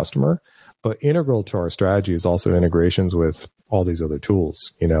with our customer. But integral to our strategy is also integrations with all these other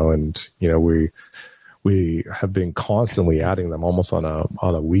tools, and, we have been constantly adding them almost on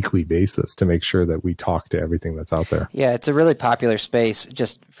a weekly basis to make sure that we talk to everything that's out there. Yeah, it's a really popular space,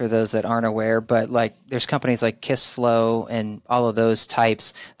 just for those that aren't aware, but like there's companies like KissFlow and all of those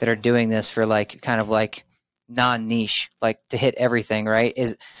types that are doing this for like kind of like non-niche, like to hit everything, right?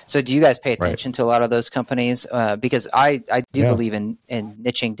 So do you guys pay attention to a lot of those companies? Because I do believe in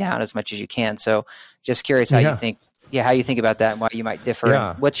niching down as much as you can. So just curious how you think about that and why you might differ.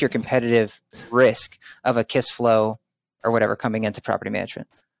 Yeah. What's your competitive risk of a KissFlow or whatever coming into property management?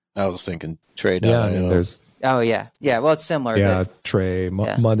 I was thinking trade. Yeah, I mean, there's. Oh yeah. Well, it's similar. Yeah, Trey,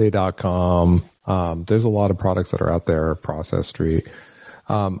 Monday.com. There's a lot of products that are out there. Process Street.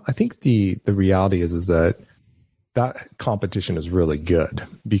 I think the reality is that competition is really good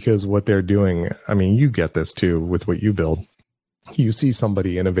because what they're doing. I mean, you get this too with what you build. You see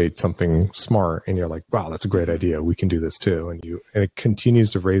somebody innovate something smart and you're like, wow, that's a great idea. We can do this too. And it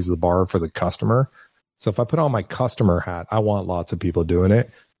continues to raise the bar for the customer. So if I put on my customer hat, I want lots of people doing it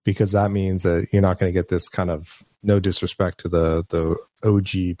because that means that you're not going to get this kind of, no disrespect to the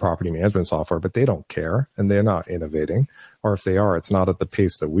OG property management software, but they don't care and they're not innovating. Or if they are, it's not at the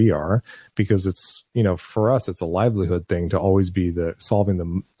pace that we are because it's, for us, it's a livelihood thing to always be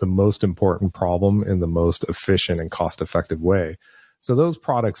solving the most important problem in the most efficient and cost-effective way. So those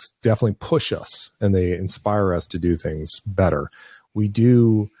products definitely push us and they inspire us to do things better. We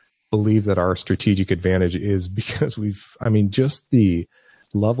do believe that our strategic advantage is because just the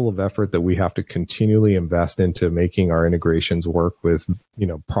level of effort that we have to continually invest into making our integrations work with,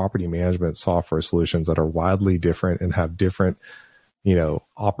 property management software solutions that are wildly different and have different,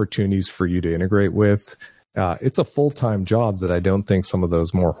 opportunities for you to integrate with. It's a full-time job that I don't think some of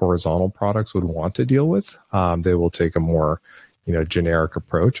those more horizontal products would want to deal with. They will take a more, generic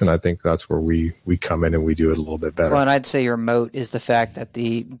approach. And I think that's where we come in and we do it a little bit better. Well, and I'd say your moat is the fact that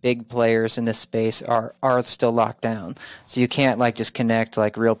the big players in this space are still locked down. So you can't like just connect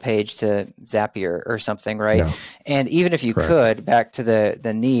like RealPage to Zapier or something, right? No. And even if you could, back to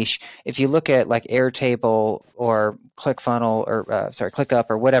the niche, if you look at like Airtable or ClickFunnels or ClickUp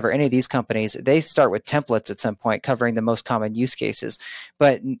or whatever, any of these companies, they start with templates at some point covering the most common use cases.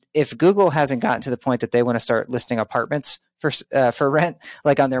 But if Google hasn't gotten to the point that they want to start listing apartments for rent,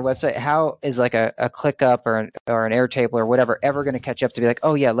 like on their website, how is like a ClickUp or an Airtable or whatever ever going to catch up to be like,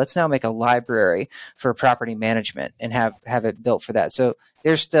 oh yeah, let's now make a library for property management and have it built for that. So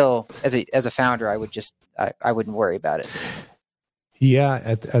there's still, as a founder, I wouldn't worry about it. Yeah,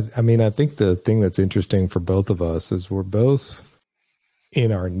 I think the thing that's interesting for both of us is we're both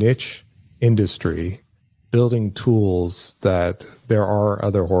in our niche industry building tools that there are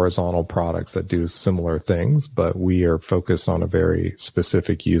other horizontal products that do similar things, but we are focused on a very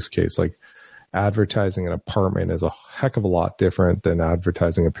specific use case. Like advertising an apartment is a heck of a lot different than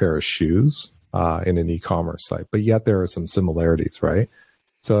advertising a pair of shoes in an e-commerce site, but yet there are some similarities, right?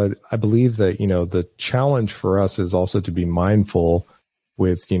 So I believe that, the challenge for us is also to be mindful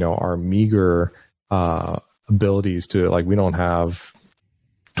with, our meager abilities to, like, we don't have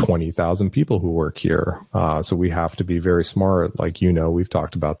 20,000 people who work here. So we have to be very smart. Like, we've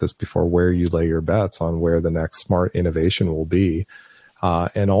talked about this before, where you lay your bets on where the next smart innovation will be.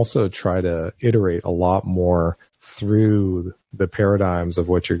 And also try to iterate a lot more through the paradigms of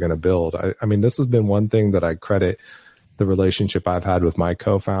what you're going to build. I mean, this has been one thing that I credit the relationship I've had with my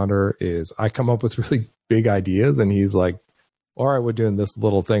co-founder is I come up with really big ideas and he's like, all right, we're doing this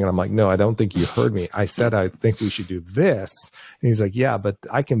little thing. And I'm like, no, I don't think you heard me. I said, I think we should do this. And he's like, yeah, but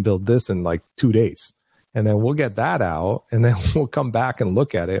I can build this in like 2 days. And then we'll get that out and then we'll come back and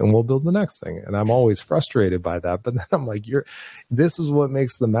look at it and we'll build the next thing. And I'm always frustrated by that. But then I'm like, this is what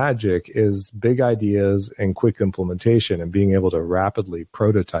makes the magic is big ideas and quick implementation and being able to rapidly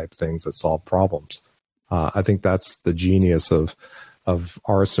prototype things that solve problems. I think that's the genius of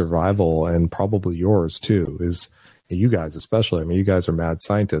our survival and probably yours too, is you guys especially. I mean, you guys are mad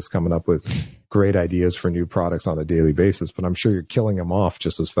scientists coming up with great ideas for new products on a daily basis, but I'm sure you're killing them off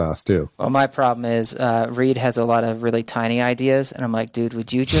just as fast too. Well, my problem is Reid has a lot of really tiny ideas, and I'm like, dude,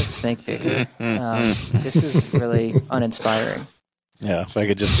 would you just think bigger? This is really uninspiring. Yeah, if I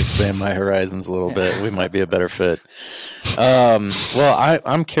could just expand my horizons a little bit, we might be a better fit. Well,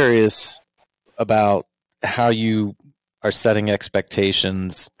 I'm curious about how you are setting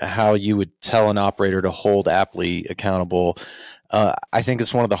expectations, how you would tell an operator to hold Aptly accountable. I think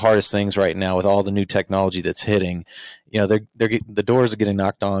it's one of the hardest things right now with all the new technology that's hitting. You know, the doors are getting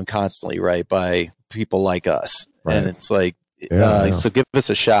knocked on constantly, right, by people like us, right. And it's like, so give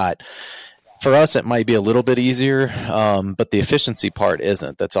us a shot. For us, it might be a little bit easier, but the efficiency part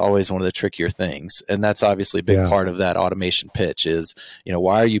isn't. That's always one of the trickier things. And that's obviously a big part of that automation pitch is, you know,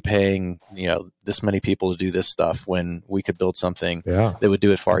 why are you paying, you know, this many people to do this stuff when we could build something that would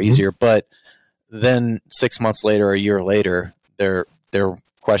do it far easier? But then 6 months later, or a year later, they're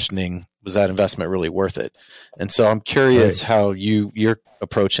questioning, was that investment really worth it? And so I'm curious how you're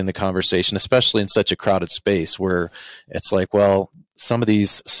approaching the conversation, especially in such a crowded space where it's like, well, some of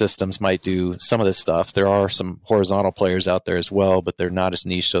these systems might do some of this stuff. There are some horizontal players out there as well, but they're not as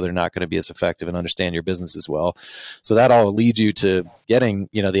niche, so they're not going to be as effective and understand your business as well. So that all leads you to getting,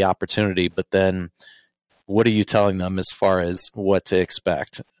 you know, the opportunity, but then what are you telling them as far as what to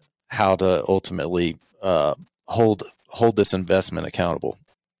expect, how to ultimately hold this investment accountable?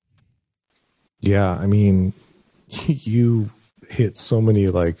 Yeah, I mean, you hit so many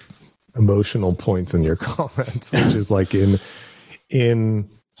like emotional points in your comments, which is like in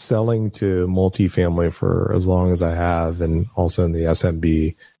selling to multifamily for as long as I have, and also in the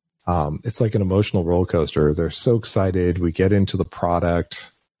SMB, it's like an emotional roller coaster. They're so excited. We get into the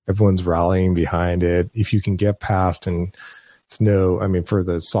product. Everyone's rallying behind it. If you can get past, and I mean, for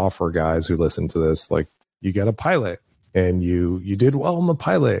the software guys who listen to this, like you get a pilot and you did well in the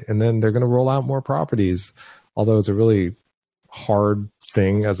pilot, and then they're going to roll out more properties. Although it's a really hard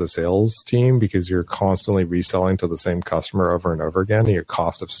thing as a sales team because you're constantly reselling to the same customer over and over again, and your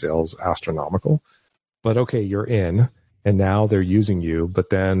cost of sales astronomical. But okay, you're in, and now they're using you.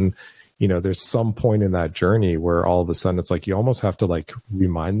 But then, you know, there's some point in that journey where all of a sudden it's like you almost have to like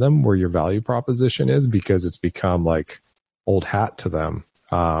remind them where your value proposition is, because it's become like old hat to them.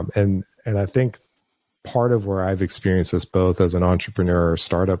 And I think part of where I've experienced this both as an entrepreneur,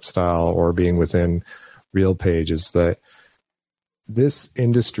 startup style, or being within RealPage is that this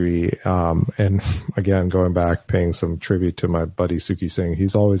industry, and again, going back, paying some tribute to my buddy Suki Singh,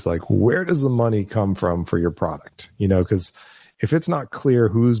 he's always like, where does the money come from for your product? You know, because if it's not clear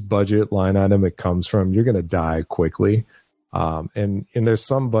whose budget line item it comes from, you're going to die quickly. And there's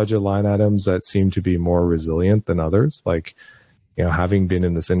some budget line items that seem to be more resilient than others. Like, you know, having been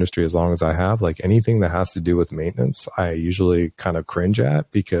in this industry as long as I have, like anything that has to do with maintenance, I usually kind of cringe at,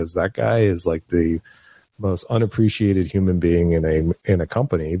 because that guy is like the most unappreciated human being in a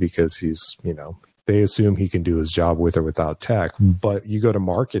company, because he's, you know, they assume he can do his job with or without tech. But you go to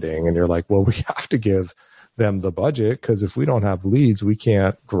marketing and you're like, well, we have to give them the budget, because if we don't have leads, we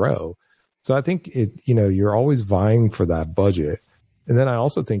can't grow. So I think you're always vying for that budget. And then I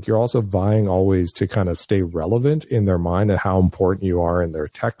also think you're also vying always to kind of stay relevant in their mind and how important you are in their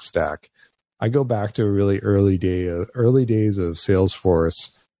tech stack. I go back to a really early days of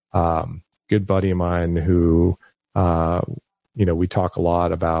Salesforce. Good buddy of mine who, we talk a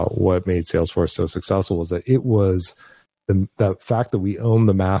lot about what made Salesforce so successful, was that it was the fact that we own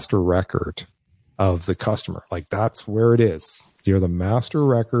the master record of the customer. Like, that's where it is. You're the master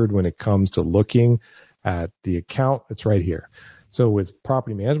record when it comes to looking at the account. It's right here. So with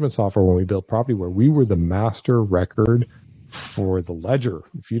property management software, when we built Propertyware, we were the master record for the ledger.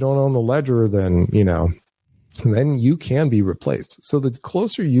 If you don't own the ledger, then you can be replaced. So the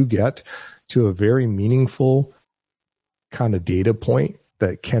closer you get to a very meaningful kind of data point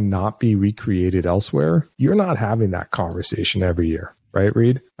that cannot be recreated elsewhere, you're not having that conversation every year, right,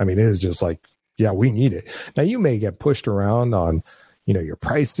 Reid? I mean, it is just like, yeah, we need it. Now, you may get pushed around on, your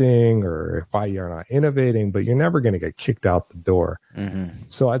pricing or why you're not innovating, but you're never going to get kicked out the door. Mm-hmm.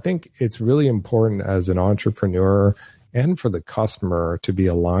 So I think it's really important as an entrepreneur and for the customer to be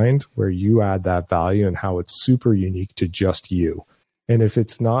aligned where you add that value and how it's super unique to just you. And if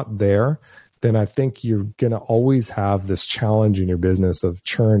it's not there, then I think you're going to always have this challenge in your business of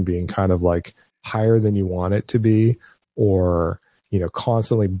churn being kind of like higher than you want it to be, or,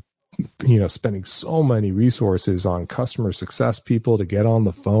 constantly spending so many resources on customer success people to get on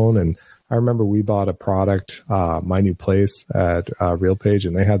the phone. And I remember we bought a product, My New Place at RealPage,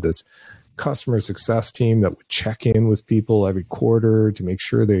 and they had this customer success team that would check in with people every quarter to make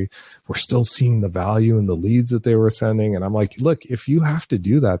sure they were still seeing the value in the leads that they were sending. And I'm like, look, if you have to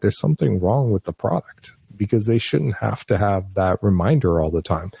do that, there's something wrong with the product, because they shouldn't have to have that reminder all the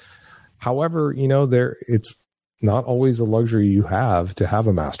time. However, it's not always a luxury you have to have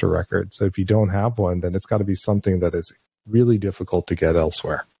a master record. So if you don't have one, then it's got to be something that is really difficult to get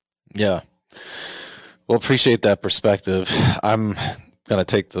elsewhere. Yeah. Well, appreciate that perspective. I'm going to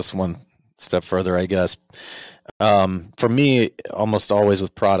take this one step further, I guess. For me, almost always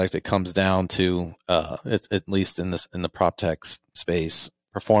with product, it comes down to, at least in the Proptech space,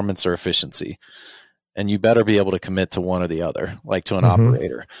 performance or efficiency. And you better be able to commit to one or the other, like to an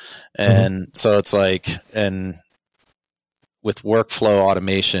operator. And so it's like, and with workflow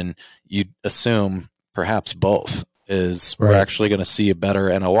automation, you assume perhaps both is we're actually going to see a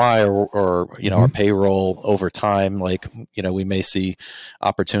better NOI or our payroll over time. Like, we may see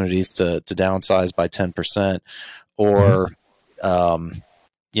opportunities to downsize by 10%, or,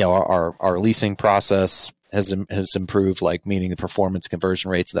 our leasing process has improved, like meaning the performance,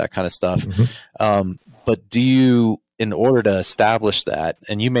 conversion rates, that kind of stuff. But do you, in order to establish that,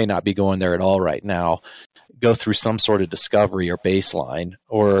 and you may not be going there at all right now, go through some sort of discovery or baseline,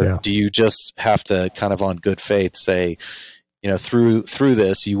 or do you just have to kind of on good faith say, through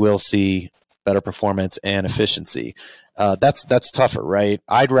this, you will see better performance and efficiency? That's tougher, right?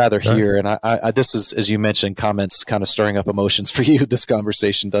 I'd rather hear, and I this is, as you mentioned, comments kind of stirring up emotions for you. This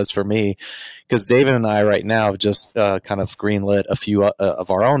conversation does for me, because David and I right now have just kind of greenlit a few of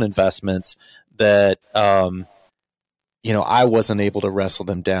our own investments that, I wasn't able to wrestle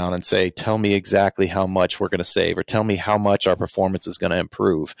them down and say, tell me exactly how much we're going to save, or tell me how much our performance is going to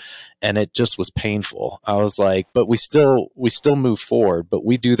improve. And it just was painful. I was like, but we still move forward, but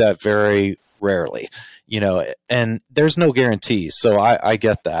we do that very rarely, and there's no guarantees. So I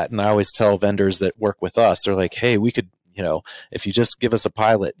get that. And I always tell vendors that work with us, they're like, hey, we could, if you just give us a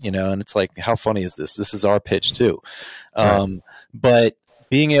pilot, and it's like, how funny is this? This is our pitch too. But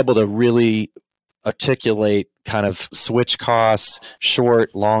being able to really articulate kind of switch costs,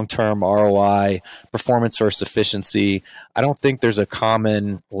 short, long-term ROI, performance versus efficiency. I don't think there's a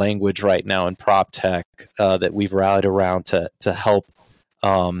common language right now in Proptech that we've rallied around to help,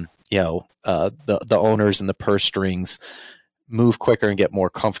 the owners and the purse strings move quicker and get more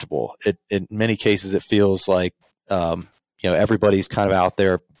comfortable. In many cases, it feels like, everybody's kind of out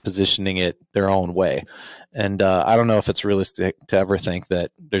there positioning it their own way. And I don't know if it's realistic to ever think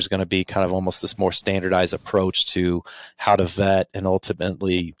that there's going to be kind of almost this more standardized approach to how to vet and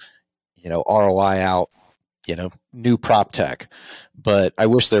ultimately, ROI out, new Proptech. But I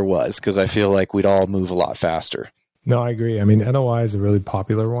wish there was, because I feel like we'd all move a lot faster. No, I agree. I mean, NOI is a really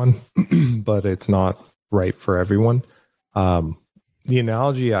popular one, but it's not right for everyone. The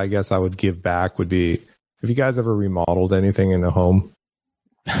analogy I guess I would give back would be, have you guys ever remodeled anything in the home?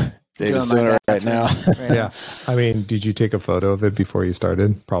 David's doing it right now. Yeah. I mean, did you take a photo of it before you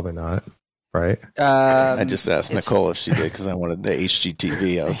started? Probably not, right? I just asked Nicole if she did, because I wanted the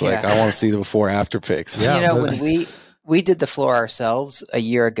HGTV. I was like, I want to see the before after pics. Yeah, when we did the floor ourselves a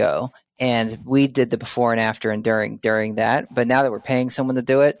year ago, and we did the before and after and during that. But now that we're paying someone to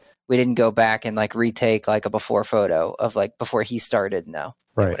do it, we didn't go back and like retake like a before photo of like before he started. No.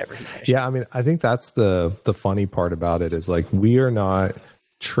 Right. Whatever he finished. Yeah. I mean, I think that's the funny part about it is like, we are not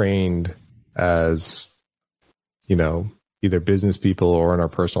trained as, either business people or in our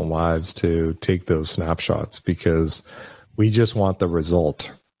personal lives to take those snapshots, because we just want the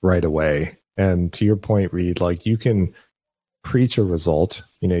result right away. And to your point, Reid, like you can preach a result,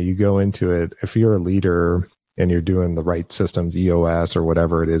 you go into it. If you're a leader and you're doing the right systems, EOS or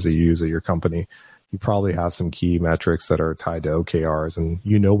whatever it is that you use at your company, you probably have some key metrics that are tied to OKRs, and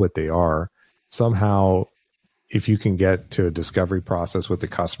you know what they are. Somehow, if you can get to a discovery process with the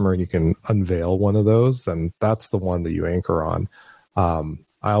customer and you can unveil one of those, then that's the one that you anchor on.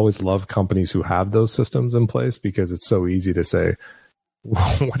 I always love companies who have those systems in place, because it's so easy to say,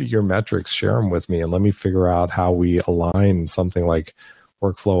 what are your metrics? Share them with me, and let me figure out how we align something like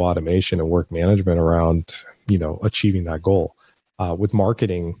workflow automation and work management around, achieving that goal. With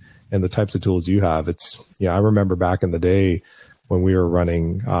marketing and the types of tools you have, I remember back in the day when we were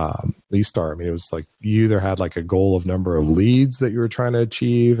running LeadStar, I mean, it was like you either had like a goal of number of leads that you were trying to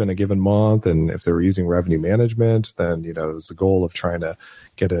achieve in a given month, and if they were using revenue management, then it was the goal of trying to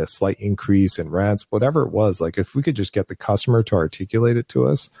get a slight increase in rents, whatever it was. Like if we could just get the customer to articulate it to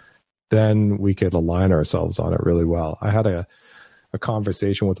us, then we could align ourselves on it really well. I had a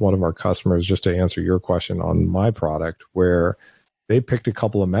conversation with one of our customers, just to answer your question on my product, where they picked a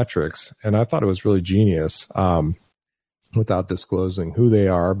couple of metrics, and I thought it was really genius. Without disclosing who they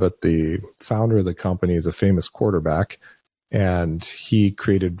are, but the founder of the company is a famous quarterback, and he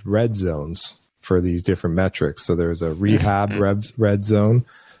created red zones for these different metrics. So there's a rehab red zone,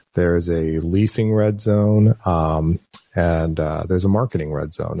 there's a leasing red zone, and there's a marketing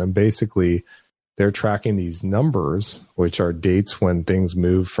red zone. And basically, they're tracking these numbers, which are dates when things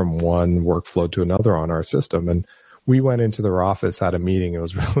move from one workflow to another on our system. And we went into their office, had a meeting. It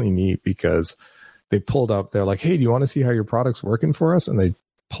was really neat because they pulled up, they're like, hey, do you want to see how your product's working for us? And they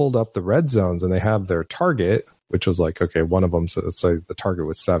pulled up the red zones and they have their target, which was like, okay, one of them, so let's say the target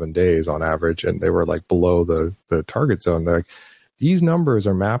was 7 days on average, and they were like below the target zone. They're like, these numbers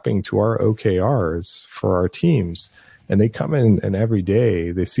are mapping to our OKRs for our teams. And they come in and every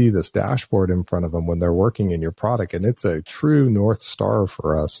day they see this dashboard in front of them when they're working in your product. And it's a true North Star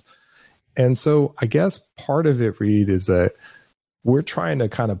for us. And so I guess part of it, Reid, is that we're trying to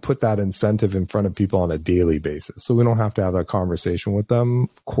kind of put that incentive in front of people on a daily basis. So we don't have to have that conversation with them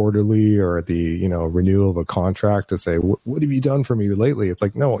quarterly or at the, renewal of a contract to say, what have you done for me lately? It's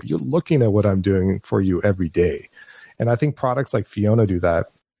like, no, you're looking at what I'm doing for you every day. And I think products like Fiona do that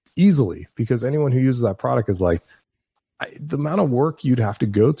easily, because anyone who uses that product is like, the amount of work you'd have to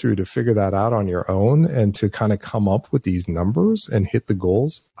go through to figure that out on your own and to kind of come up with these numbers and hit the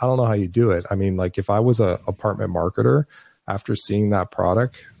goals. I don't know how you do it. I mean, like if I was an apartment marketer, after seeing that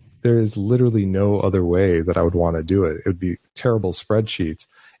product, there is literally no other way that I would want to do it. It would be terrible spreadsheets.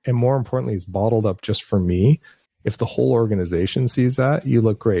 And more importantly, it's bottled up just for me. If the whole organization sees that, you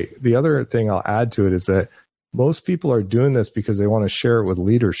look great. The other thing I'll add to it is that most people are doing this because they want to share it with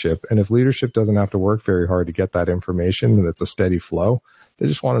leadership. And if leadership doesn't have to work very hard to get that information and it's a steady flow, they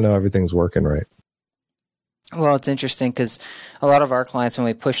just want to know everything's working right. Well, it's interesting because a lot of our clients, when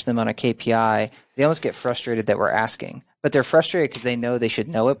we push them on a KPI, they almost get frustrated that we're asking. But they're frustrated because they know they should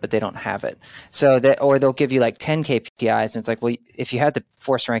know it, but they don't have it. Or they'll give you like 10 KPIs, and it's like, well, if you had to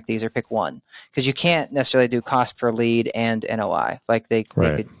force rank these or pick one, because you can't necessarily do cost per lead and NOI. Like they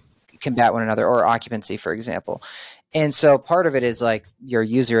could combat one another, or occupancy, for example. And so part of it is like your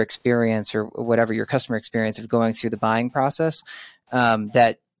user experience or whatever, your customer experience of going through the buying process,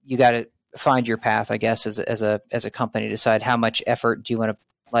 that you got to find your path, I guess, as a company, decide how much effort do you want to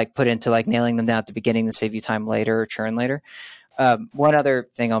like put into like nailing them down at the beginning to save you time later or churn later. One other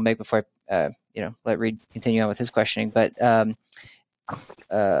thing I'll make before I, let Reid continue on with his questioning, but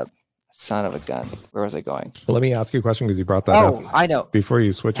son of a gun, where was I going? Well, let me ask you a question because you brought that up. Oh, I know. Before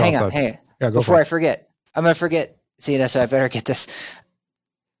you switch hang off. on. Yeah, go before for I forget, I'm going to forget Sina, so I better get this.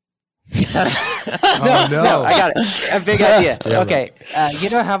 No, I got it. A big idea. Okay. You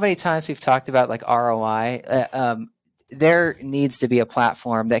know how many times we've talked about like ROI? There needs to be a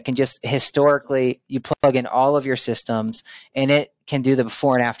platform that can just historically, you plug in all of your systems and it can do the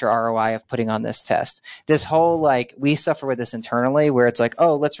before and after ROI of putting on this test. This whole, like, we suffer with this internally where it's like,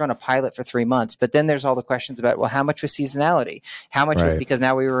 oh, let's run a pilot for 3 months. But then there's all the questions about, well, how much was seasonality? How much was because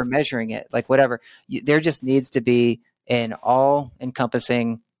now we were measuring it? Like whatever. There just needs to be an all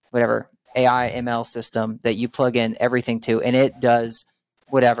encompassing, whatever, AI ML system that you plug in everything to, and it does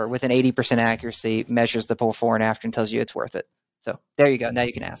whatever with an 80% accuracy, measures the before and after and tells you it's worth it. So there you go. Now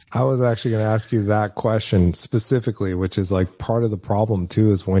you can ask. I was actually going to ask you that question specifically, which is like part of the problem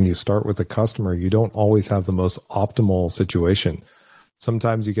too, is when you start with a customer, you don't always have the most optimal situation.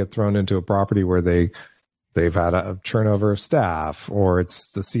 Sometimes you get thrown into a property where they've had a turnover of staff, or it's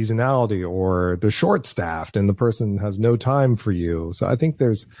the seasonality, or they're short staffed and the person has no time for you. So I think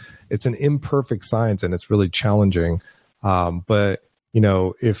it's an imperfect science and it's really challenging. But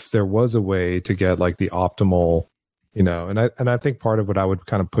if there was a way to get like the optimal, and I think part of what I would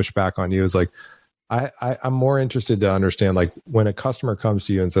kind of push back on you is like, I'm more interested to understand, like, when a customer comes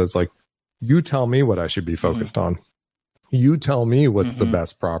to you and says like, you tell me what I should be focused on. You tell me what's the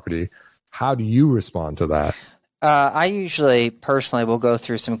best property. How do you respond to that? I usually personally will go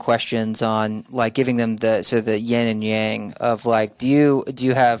through some questions on like giving them the yin and yang of like, do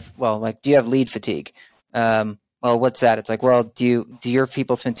you have lead fatigue? Well, what's that? It's like, well, do your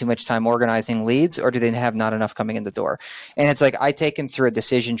people spend too much time organizing leads, or do they have not enough coming in the door? And it's like, I take them through a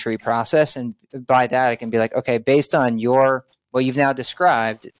decision tree process. And by that, I can be like, okay, based on what you've now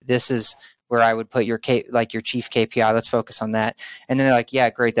described, this is where I would put your chief KPI. Let's focus on that. And then they're like,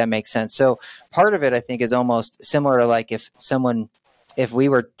 yeah, great. That makes sense. So part of it, I think, is almost similar to like if we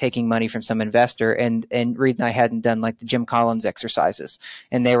were taking money from some investor and Reid and I hadn't done like the Jim Collins exercises,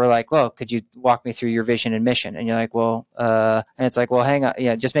 and they were like, well, could you walk me through your vision and mission? And you're like, well, and it's like, well, hang on.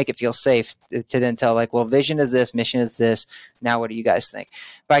 Yeah. Just make it feel safe to then tell like, well, vision is this, mission is this. Now, what do you guys think?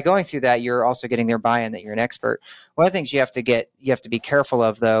 By going through that, you're also getting their buy-in that you're an expert. One of the things you have to be careful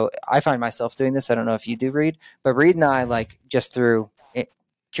of, though, I find myself doing this. I don't know if you do, Reid, but Reid and I, like, just through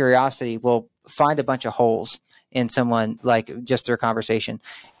curiosity, will find a bunch of holes in someone, like just through a conversation.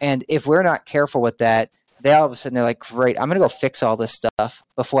 And if we're not careful with that, they all of a sudden they're like, great, I'm going to go fix all this stuff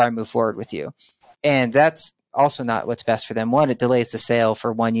before I move forward with you. And that's also not what's best for them. One, it delays the sale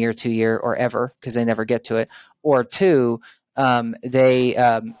for 1 year, 2 year, or ever, because they never get to it. Or two, they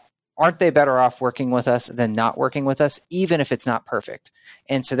aren't they better off working with us than not working with us, even if it's not perfect?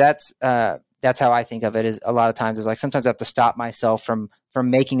 And so that's how I think of it. Is a lot of times is like sometimes I have to stop myself from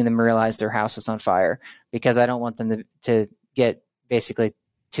making them realize their house is on fire, because I don't want them to get basically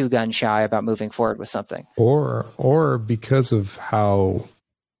too gun shy about moving forward with something. Or because of how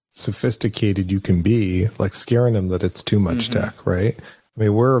sophisticated you can be, like scaring them that it's too much tech, right? I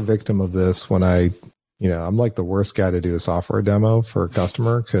mean, we're a victim of this when I'm like the worst guy to do a software demo for a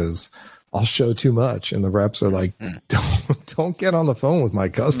customer, because I'll show too much and the reps are like, don't get on the phone with my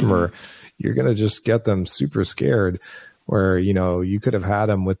customer. You're going to just get them super scared, where, you could have had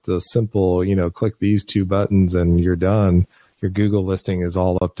them with the simple, click these 2 buttons and you're done. Your Google listing is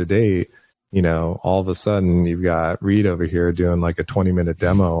all up to date. All of a sudden you've got Reid over here doing like a 20-minute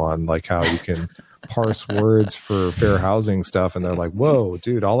demo on like how you can parse words for fair housing stuff. And they're like, whoa,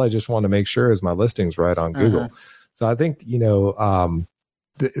 dude, all I just want to make sure is my listing's right on Google. So I think,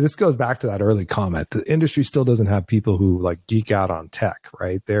 this goes back to that early comment. The industry still doesn't have people who like geek out on tech,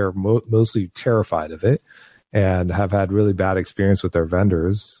 right? They're mostly terrified of it and have had really bad experience with their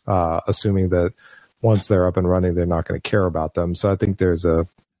vendors, assuming that once they're up and running, they're not going to care about them. So I think there's a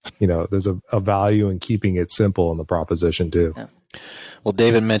value in keeping it simple in the proposition too. Yeah. Well,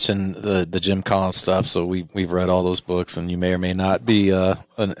 David mentioned the Jim Collins stuff, so we've read all those books, and you may or may not be an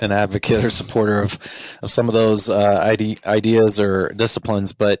advocate or supporter of some of those ideas or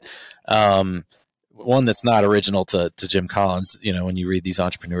disciplines. But one that's not original to Jim Collins, when you read these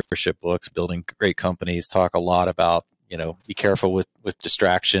entrepreneurship books, building great companies talk a lot about, be careful with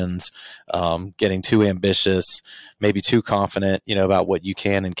distractions, getting too ambitious, maybe too confident, about what you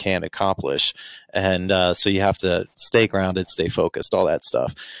can and can't accomplish. And so you have to stay grounded, stay focused, all that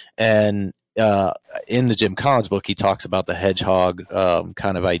stuff. And in the Jim Collins book, he talks about the hedgehog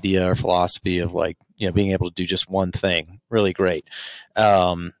kind of idea or philosophy of like, being able to do just one thing really great,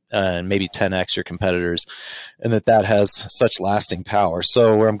 and maybe 10x your competitors, and that has such lasting power.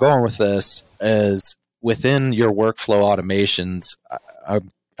 So where I'm going with this is, within your workflow automations,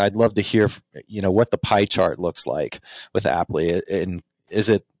 I'd love to hear, what the pie chart looks like with Aptly. And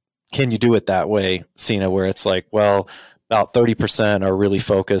can you do it that way, Sina, where it's like, well, about 30% are really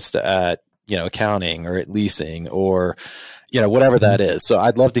focused at, accounting or at leasing or, whatever that is. So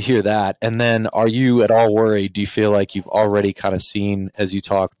I'd love to hear that. And then are you at all worried? Do you feel like you've already kind of seen, as you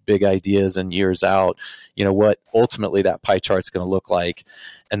talk big ideas and years out, what ultimately that pie chart's going to look like?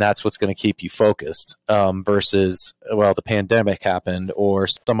 And that's what's going to keep you focused, versus, well, the pandemic happened or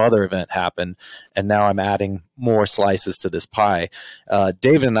some other event happened, and now I'm adding more slices to this pie.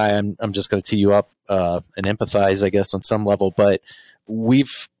 David and I, I'm just going to tee you up and empathize, I guess, on some level, but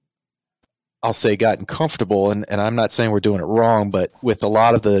I'll say, gotten comfortable, and I'm not saying we're doing it wrong, but with a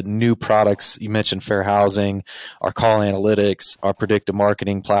lot of the new products, you mentioned fair housing, our call analytics, our predictive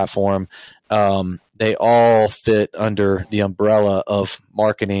marketing platform, they all fit under the umbrella of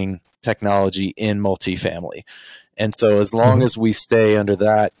marketing technology in multifamily. And so as long as we stay under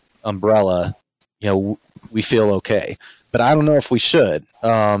that umbrella, we feel okay. But I don't know if we should.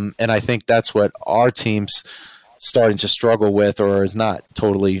 And I think that's what our team's starting to struggle with, or is not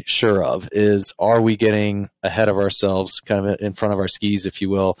totally sure of, is, are we getting ahead of ourselves, kind of in front of our skis, if you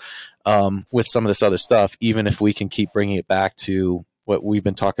will, with some of this other stuff, even if we can keep bringing it back to what we've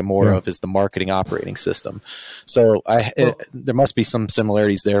been talking more of is the marketing operating system. So there must be some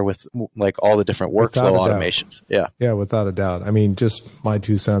similarities there with like all the different workflow automations. Yeah. Yeah, without a doubt. I mean, just my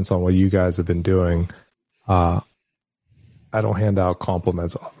 2 cents on what you guys have been doing. I don't hand out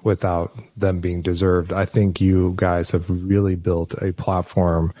compliments without them being deserved. I think you guys have really built a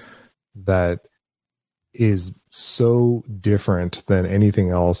platform that is so different than anything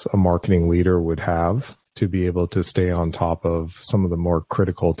else a marketing leader would have to be able to stay on top of some of the more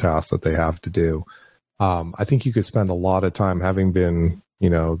critical tasks that they have to do. I think you could spend a lot of time, having been,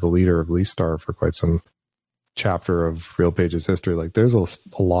 the leader of LeaseStar for quite some chapter of RealPage's history. Like, there's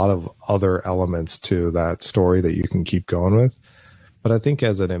a lot of other elements to that story that you can keep going with. But I think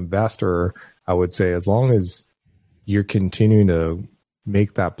as an investor, I would say, as long as you're continuing to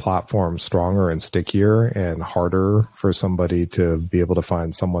make that platform stronger and stickier and harder for somebody to be able to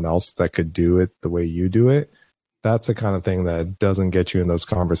find someone else that could do it the way you do it, that's the kind of thing that doesn't get you in those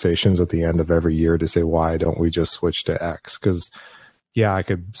conversations at the end of every year to say, why don't we just switch to X? Because I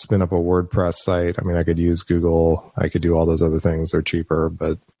could spin up a WordPress site. I mean, I could use Google. I could do all those other things. They're cheaper,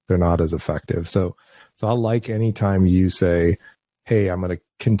 but they're not as effective. So I like anytime you say, hey, I'm going to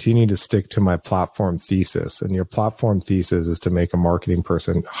continue to stick to my platform thesis. And your platform thesis is to make a marketing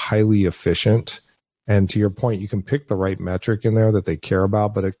person highly efficient. And to your point, you can pick the right metric in there that they care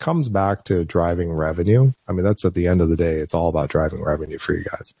about, but it comes back to driving revenue. I mean, that's at the end of the day, it's all about driving revenue for you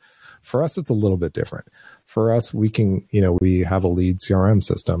guys. For us, it's a little bit different. For us, we can, we have a lead CRM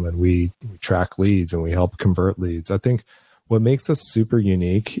system and we track leads and we help convert leads. I think what makes us super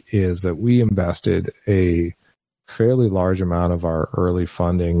unique is that we invested a fairly large amount of our early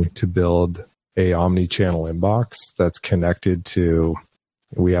funding to build a omni-channel inbox that's connected to,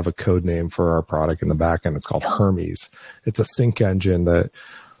 we have a code name for our product in the back end. It's called Hermes. It's a sync engine that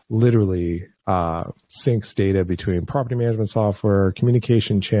literally syncs data between property management software,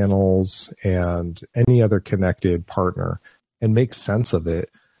 communication channels, and any other connected partner and makes sense of it.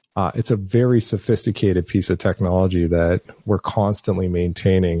 It's a very sophisticated piece of technology that we're constantly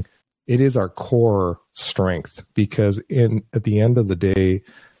maintaining. It is our core strength because at the end of the day,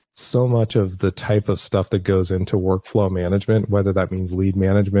 so much of the type of stuff that goes into workflow management, whether that means lead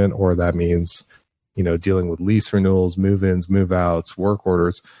management or that means, dealing with lease renewals, move-ins, move-outs, work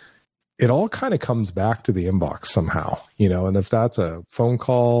orders, it all kind of comes back to the inbox somehow, and if that's a phone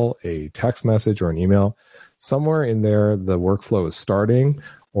call, a text message, or an email, somewhere in there, the workflow is starting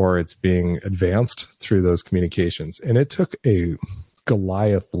or it's being advanced through those communications. And it took a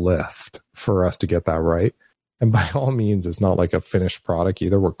Goliath lift for us to get that right. And by all means, it's not like a finished product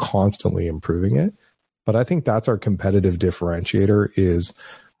either. We're constantly improving it. But I think that's our competitive differentiator is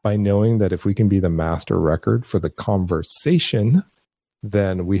by knowing that if we can be the master record for the conversation,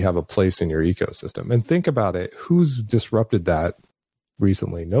 then we have a place in your ecosystem. And think about it. Who's disrupted that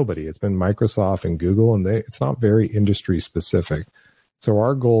recently? Nobody. It's been Microsoft and Google, and it's not very industry specific. So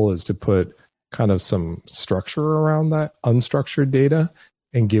our goal is to put kind of some structure around that unstructured data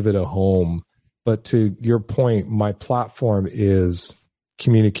and give it a home. But to your point, my platform is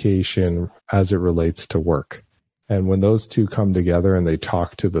communication as it relates to work. And when those two come together and they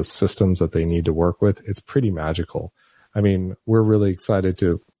talk to the systems that they need to work with, it's pretty magical. I mean, we're really excited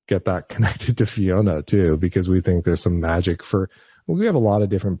to get that connected to Fiona too, because we think there's some magic we have a lot of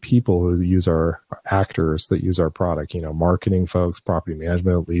different people who use our actors that use our product, marketing folks, property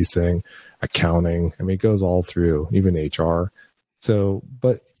management, leasing, accounting. I mean, it goes all through, even HR. So,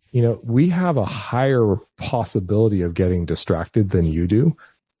 but we have a higher possibility of getting distracted than you do.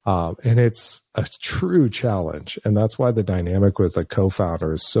 And it's a true challenge. And that's why the dynamic with a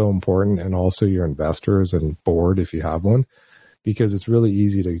co-founder is so important. And also your investors and board, if you have one, because it's really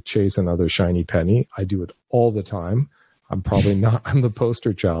easy to chase another shiny penny. I do it all the time. I'm the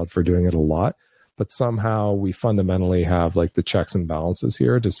poster child for doing it a lot, but somehow we fundamentally have like the checks and balances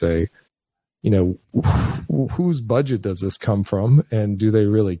here to say, whose budget does this come from? And do they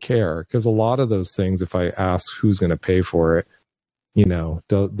really care? Because a lot of those things, if I ask who's going to pay for it,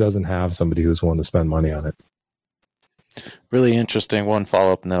 doesn't have somebody who's willing to spend money on it. Really interesting. One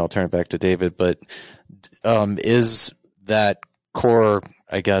follow-up, and then I'll turn it back to David. But is that core,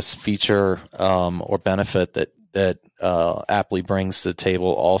 I guess, feature or benefit that Aptly brings to the table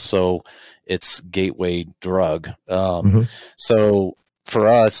also its gateway drug? So for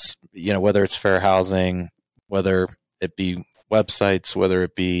us, whether it's fair housing, whether it be websites, whether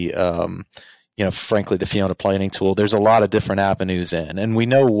it be frankly, the Fiona planning tool, there's a lot of different avenues in. And we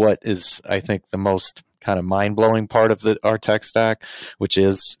know what is, I think, the most kind of mind-blowing part of our tech stack, which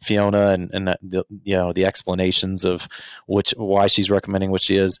is Fiona and the explanations of why she's recommending what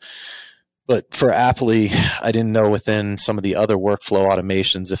she is. But for Aptly, I didn't know within some of the other workflow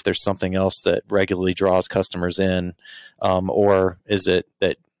automations if there's something else that regularly draws customers in, or is it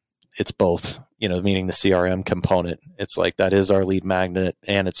that it's both, meaning the CRM component. It's like that is our lead magnet,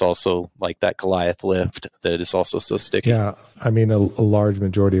 and it's also like that Goliath lift that is also so sticky. Yeah, I mean, a large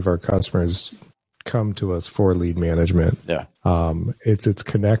majority of our customers come to us for lead management. Yeah, it's its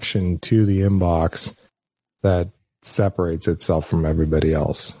connection to the inbox that separates itself from everybody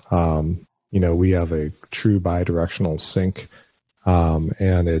else. We have a true bi-directional sync,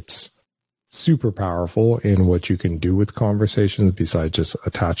 and it's super powerful in what you can do with conversations besides just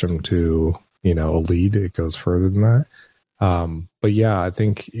attach them to, a lead. It goes further than that. But yeah, I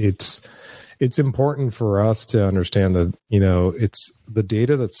think it's important for us to understand that, it's the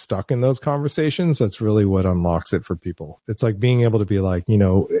data that's stuck in those conversations. That's really what unlocks it for people. It's like being able to be like,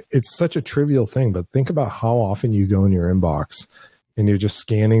 it's such a trivial thing, but think about how often you go in your inbox and you're just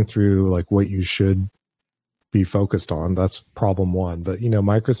scanning through like what you should be focused on. That's problem one. But,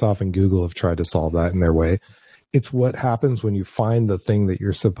 Microsoft and Google have tried to solve that in their way. It's what happens when you find the thing that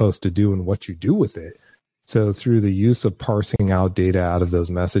you're supposed to do and what you do with it. So through the use of parsing out data out of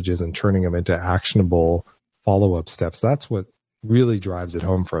those messages and turning them into actionable follow-up steps, that's what really drives it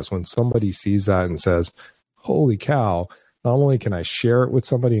home for us. When somebody sees that and says, holy cow, not only can I share it with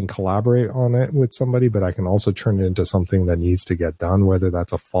somebody and collaborate on it with somebody, but I can also turn it into something that needs to get done, whether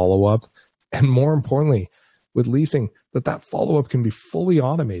that's a follow-up. And more importantly, with leasing, that follow-up can be fully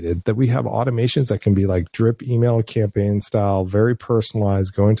automated, that we have automations that can be like drip email campaign style, very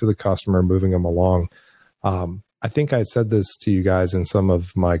personalized, going to the customer, moving them along. I think I said this to you guys in some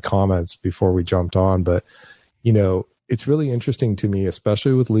of my comments before we jumped on, but it's really interesting to me,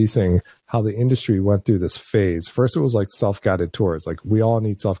 especially with leasing, how the industry went through this phase. First, it was like self-guided tours. Like, we all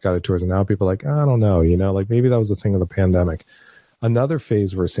need self-guided tours. And now people are like, I don't know, like maybe that was the thing of the pandemic. Another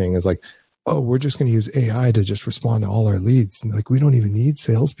phase we're seeing is like, oh, we're just going to use AI to just respond to all our leads. And like, we don't even need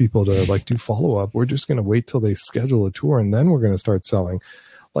salespeople to like do follow-up. We're just going to wait till they schedule a tour and then we're going to start selling.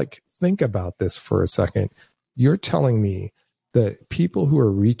 Like, think about this for a second. You're telling me that people who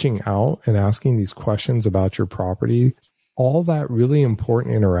are reaching out and asking these questions about your property, all that really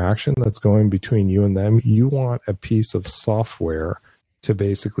important interaction that's going between you and them, you want a piece of software to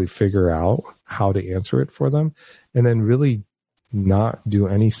basically figure out how to answer it for them, and then really not do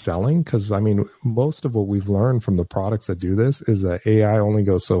any selling. Because I mean, most of what we've learned from the products that do this is that AI only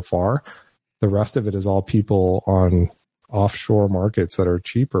goes so far. The rest of it is all people on offshore markets that are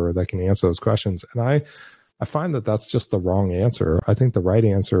cheaper that can answer those questions. And I find that that's just the wrong answer. I think the right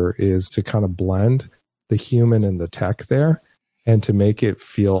answer is to kind of blend the human and the tech there and to make it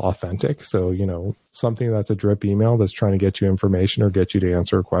feel authentic. So, something that's a drip email that's trying to get you information or get you to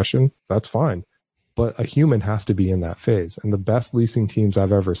answer a question, that's fine. But a human has to be in that phase. And the best leasing teams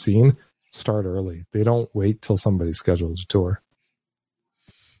I've ever seen start early. They don't wait till somebody schedules a tour.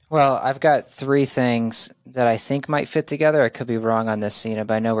 Well, I've got 3 things that I think might fit together. I could be wrong on this, Sina,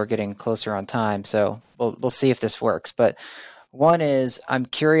 but I know we're getting closer on time, so we'll see if this works. But one is, I'm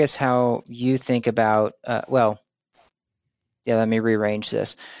curious how you think about, let me rearrange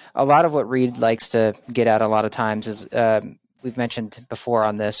this. A lot of what Reid likes to get at a lot of times is, we've mentioned before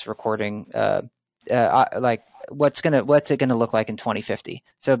on this recording, like what's it gonna look like in 2050?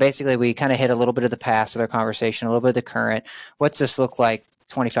 So basically, we kind of hit a little bit of the past with our conversation, a little bit of the current. What's this look like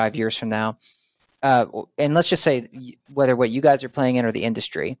 25 years from now? And let's just say whether what you guys are playing in or the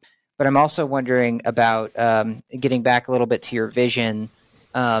industry. But I'm also wondering about getting back a little bit to your vision.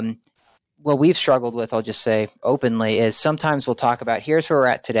 What we've struggled with, I'll just say openly, is sometimes we'll talk about here's where we're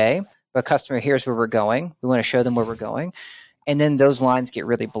at today, but customer, here's where we're going. We want to show them where we're going. And then those lines get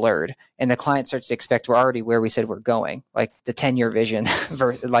really blurred and the client starts to expect we're already where we said we're going, like the 10-year vision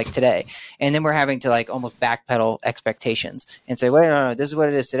like today. And then we're having to like almost backpedal expectations and say, wait, no, this is what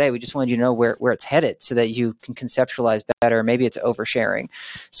it is today. We just wanted you to know where it's headed so that you can conceptualize better. Maybe it's oversharing.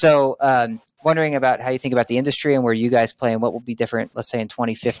 So wondering about how you think about the industry and where you guys play and what will be different, let's say in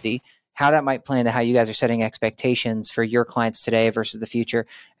 2050, how that might play into how you guys are setting expectations for your clients today versus the future.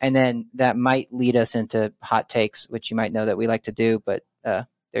 And then that might lead us into hot takes, which you might know that we like to do, but there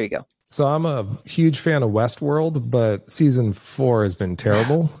you go. So I'm a huge fan of Westworld, but season 4 has been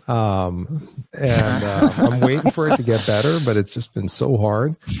terrible. I'm waiting for it to get better, but it's just been so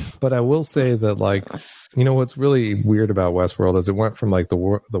hard. But I will say that, like, what's really weird about Westworld is it went from like the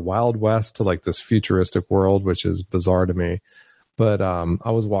Wild West to like this futuristic world, which is bizarre to me. But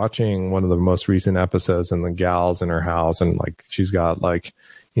I was watching one of the most recent episodes, and the gal's in her house, and like she's got like,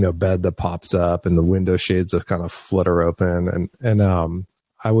 bed that pops up and the window shades that kind of flutter open. And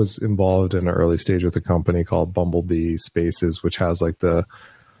I was involved in an early stage with a company called Bumblebee Spaces, which has like the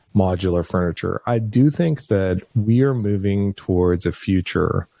modular furniture. I do think that we are moving towards a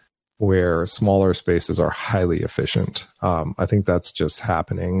future where smaller spaces are highly efficient. I think that's just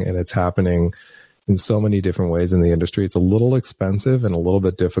happening, and it's happening in so many different ways in the industry. It's a little expensive and a little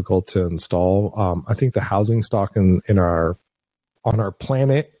bit difficult to install. I think the housing stock on our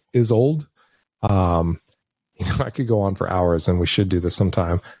planet is old. I could go on for hours, and we should do this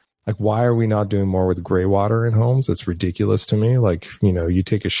sometime. Like, why are we not doing more with gray water in homes? It's ridiculous to me. Like, you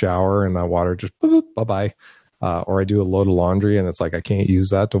take a shower and that water just bye-bye. Or I do a load of laundry and it's like, I can't use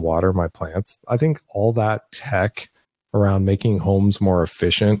that to water my plants. I think all that tech around making homes more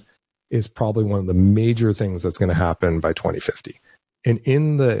efficient is probably one of the major things that's going to happen by 2050. And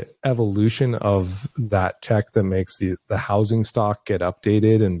in the evolution of that tech that makes the housing stock get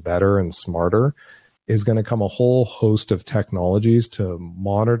updated and better and smarter is going to come a whole host of technologies to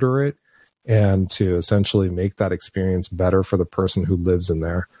monitor it and to essentially make that experience better for the person who lives in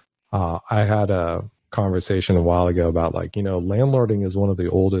there. I had a conversation a while ago about landlording is one of the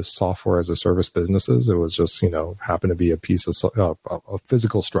oldest software as a service businesses. It was just, happened to be a piece of a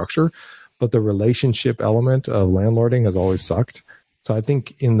physical structure, but the relationship element of landlording has always sucked. So I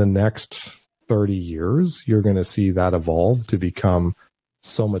think in the next 30 years, you're going to see that evolve to become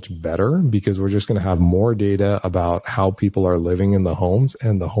so much better because we're just going to have more data about how people are living in the homes,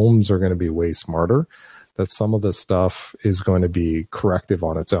 and the homes are going to be way smarter. That some of the stuff is going to be corrective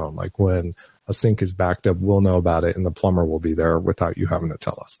on its own. Like when a sink is backed up, we'll know about it, and the plumber will be there without you having to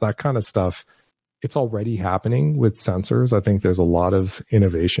tell us. That kind of stuff, it's already happening with sensors. I think there's a lot of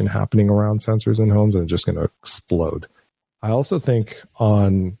innovation happening around sensors in homes and just going to explode. I also think,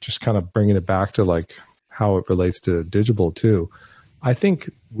 on just kind of bringing it back to like how it relates to digital too, I think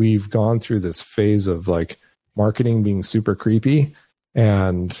we've gone through this phase of like marketing being super creepy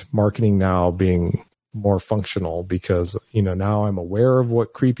and marketing now being more functional, because, you know, now I'm aware of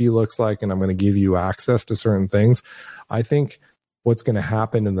what creepy looks like and I'm going to give you access to certain things. I think what's going to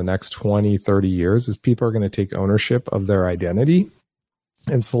happen in the next 20, 30 years is people are going to take ownership of their identity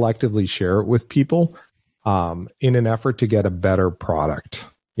and selectively share it with people in an effort to get a better product,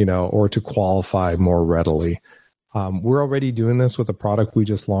 you know, or to qualify more readily. We're already doing this with a product we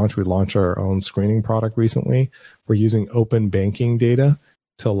just launched. We launched our own screening product recently. We're using open banking data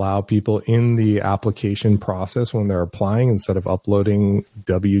to allow people in the application process, when they're applying, instead of uploading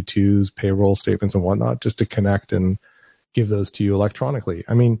W-2s, payroll statements and whatnot, just to connect and give those to you electronically.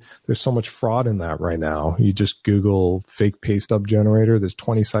 I mean, there's so much fraud in that right now. You just Google fake pay stub generator. There's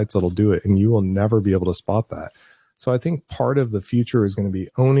 20 sites that'll do it, and you will never be able to spot that. So I think part of the future is going to be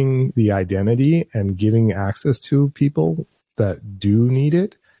owning the identity and giving access to people that do need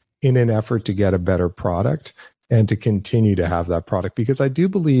it in an effort to get a better product and to continue to have that product. Because I do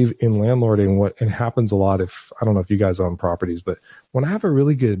believe in landlording, what it happens a lot, if I don't know if you guys own properties, but when I have a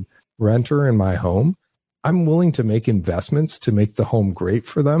really good renter in my home, I'm willing to make investments to make the home great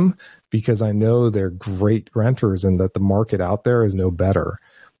for them, because I know they're great renters and that the market out there is no better.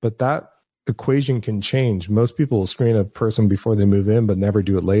 But that equation can change. Most people will screen a person before they move in, but never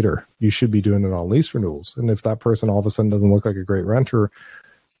do it later. You should be doing it on lease renewals. And if that person all of a sudden doesn't look like a great renter,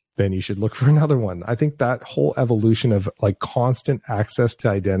 then you should look for another one. I think that whole evolution of like constant access to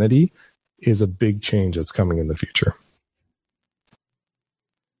identity is a big change that's coming in the future.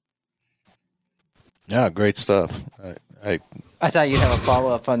 Yeah, great stuff. I thought you'd have a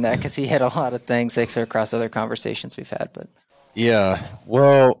follow-up on that, because he hit a lot of things across other conversations we've had. But yeah,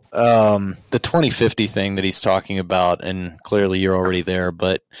 well, the 2050 thing that he's talking about, and clearly you're already there,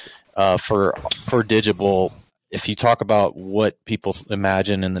 but for digital, if you talk about what people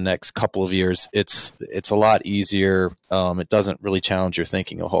imagine in the next couple of years, it's a lot easier. It doesn't really challenge your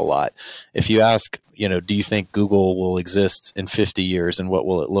thinking a whole lot. If you ask, you know, do you think Google will exist in 50 years and what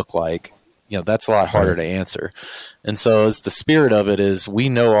will it look like? You know, that's a lot harder to answer. And so as the spirit of it is, we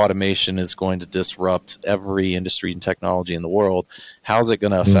know automation is going to disrupt every industry and technology in the world. How's it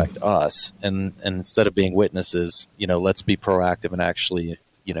going to affect us? And instead of being witnesses, you know, let's be proactive and actually,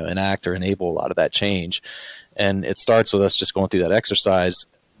 you know, enact or enable a lot of that change. And it starts with us just going through that exercise.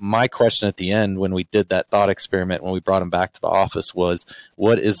 My question at the end, when we did that thought experiment, when we brought him back to the office, was,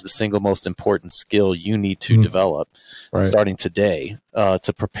 what is the single most important skill you need to develop starting today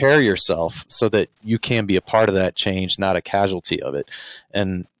to prepare yourself so that you can be a part of that change, not a casualty of it?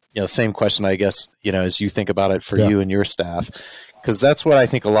 And, you know, same question, I guess, you know, as you think about it for you and your staff, because that's what I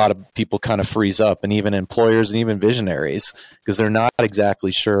think a lot of people kind of freeze up, and even employers and even visionaries, because they're not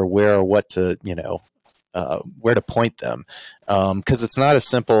exactly sure where or what to, you know, where to point them, because it's not as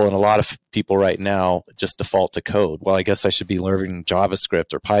simple, and a lot of people right now just default to code. Well, I guess I should be learning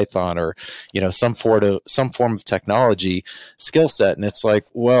JavaScript or Python or, you know, some form of technology skill set. And it's like,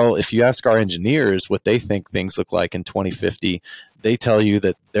 well, if you ask our engineers what they think things look like in 2050, they tell you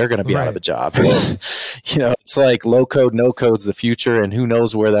that they're going to be out of a job. You know, it's like low code, no code's the future, and who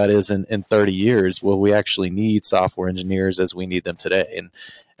knows where that is in 30 years. Well, we actually need software engineers as we need them today.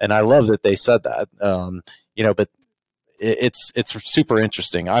 And I love that they said that, you know, but it's super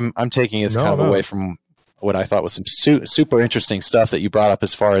interesting. I'm taking it away from what I thought was some super interesting stuff that you brought up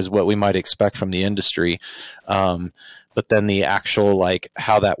as far as what we might expect from the industry. But then the actual, like,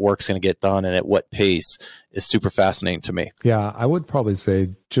 how that work's going to get done and at what pace is super fascinating to me. Yeah, I would probably say,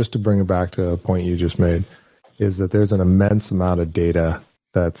 just to bring it back to a point you just made, is that there's an immense amount of data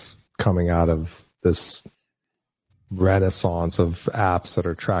that's coming out of this renaissance of apps that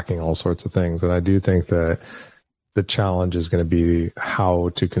are tracking all sorts of things. And I do think that the challenge is going to be how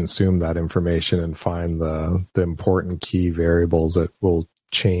to consume that information and find the important key variables that will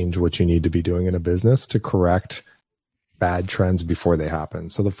change what you need to be doing in a business to correct bad trends before they happen.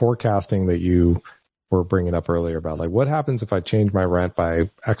 So the forecasting that you were bringing up earlier about, like, what happens if I change my rent by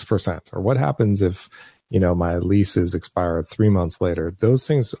X%, or what happens if, you know, my leases expire 3 months later? Those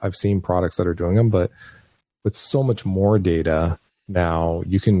things, I've seen products that are doing them, but with so much more data now,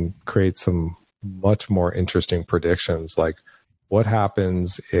 you can create some much more interesting predictions. Like, what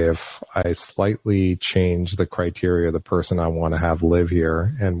happens if I slightly change the criteria of the person I want to have live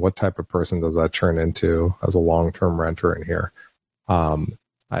here, and what type of person does that turn into as a long-term renter in here?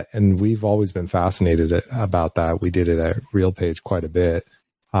 And we've always been fascinated about that. We did it at RealPage quite a bit.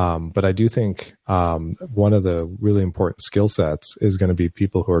 But I do think one of the really important skill sets is going to be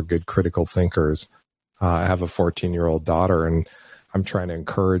people who are good critical thinkers. I have a 14-year-old daughter, and I'm trying to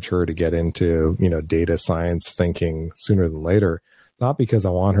encourage her to get into, data science thinking sooner than later. Not because I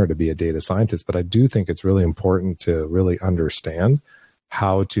want her to be a data scientist, but I do think it's really important to really understand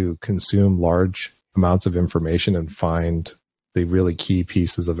how to consume large amounts of information and find the really key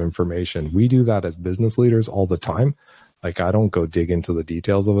pieces of information. We do that as business leaders all the time. Like, I don't go dig into the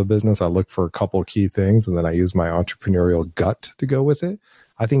details of a business. I look for a couple key things, and then I use my entrepreneurial gut to go with it.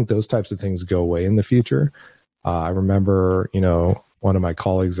 I think those types of things go away in the future. I remember, one of my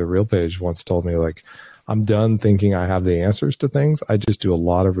colleagues at RealPage once told me, like, I'm done thinking I have the answers to things. I just do a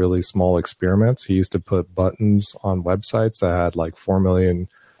lot of really small experiments. He used to put buttons on websites that had like 4 million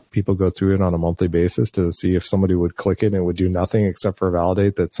people go through it on a monthly basis to see if somebody would click it, and it would do nothing except for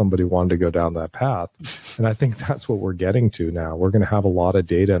validate that somebody wanted to go down that path. And I think that's what we're getting to now. We're going to have a lot of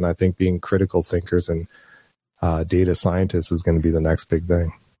data, and I think being critical thinkers and data scientists is going to be the next big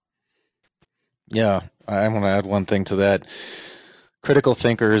thing. Yeah, I want to add one thing to that. Critical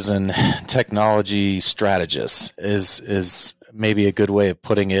thinkers and technology strategists is maybe a good way of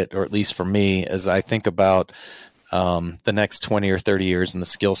putting it, or at least for me, as I think about the next 20 or 30 years and the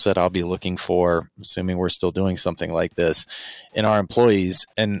skill set I'll be looking for, assuming we're still doing something like this, in our employees.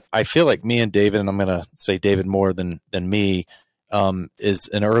 And I feel like me and David, and I'm going to say David more than me, is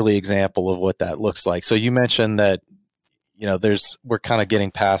an early example of what that looks like. So you mentioned that, we're kind of getting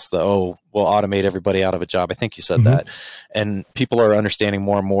past we'll automate everybody out of a job. I think you said that. And people are understanding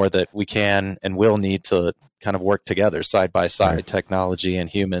more and more that we can and will need to kind of work together side by side, right. Technology and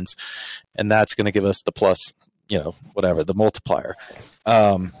humans. And that's going to give us the plus, the multiplier.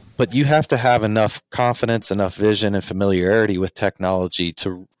 But you have to have enough confidence, enough vision and familiarity with technology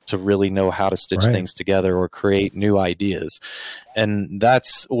to really know how to stitch right. things together or create new ideas. And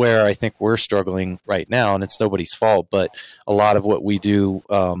that's where I think we're struggling right now. And it's nobody's fault, but a lot of what we do,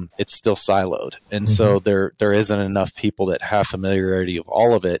 it's still siloed. And so there isn't enough people that have familiarity of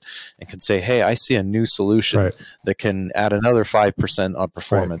all of it and can say, hey, I see a new solution right. that can add another 5% on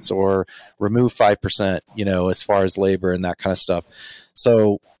performance right. or remove 5%, as far as labor and that kind of stuff.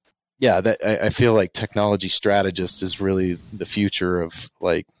 So yeah, I feel like technology strategist is really the future of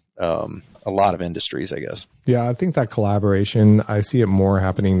a lot of industries, I guess. Yeah, I think that collaboration, I see it more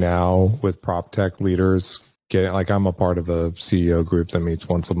happening now with Proptech leaders. I'm a part of a CEO group that meets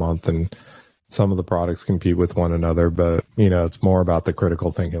once a month, and some of the products compete with one another, but it's more about the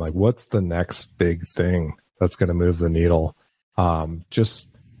critical thinking, like what's the next big thing that's going to move the needle? Just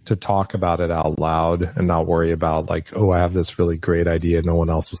to talk about it out loud and not worry about I have this really great idea. No one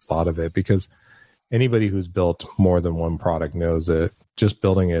else has thought of it, because anybody who's built more than one product knows that just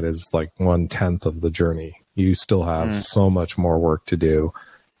building it is 1/10 of the journey. You still have so much more work to do.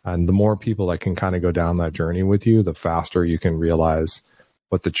 And the more people that can kind of go down that journey with you, the faster you can realize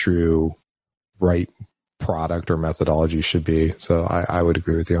what the true right product or methodology should be. So I would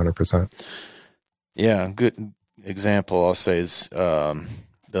agree with you 100%. Yeah, good example I'll say is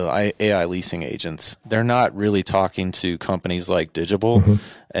the AI leasing agents. They're not really talking to companies like Digital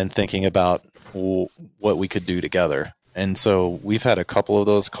and thinking about what we could do together. And so we've had a couple of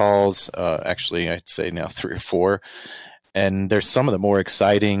those calls, actually, I'd say now 3 or 4. And there's some of the more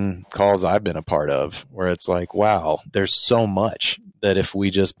exciting calls I've been a part of where it's like, wow, there's so much that if we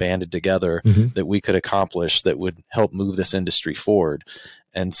just banded together that we could accomplish that would help move this industry forward.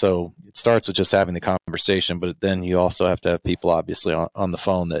 And so it starts with just having the conversation, but then you also have to have people obviously on the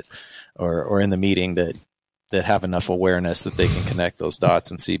phone that, or in the meeting that have enough awareness that they can connect those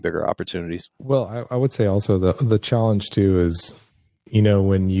dots and see bigger opportunities. Well, I would say also the challenge too is,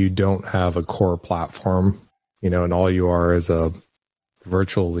 when you don't have a core platform, and all you are is a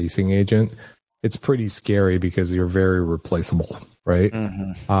virtual leasing agent, it's pretty scary because you're very replaceable, right?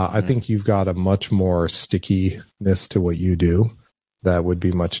 I think you've got a much more stickiness to what you do that would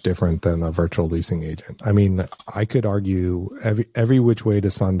be much different than a virtual leasing agent. I mean, I could argue every which way to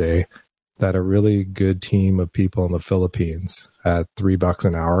Sunday that a really good team of people in the Philippines at $3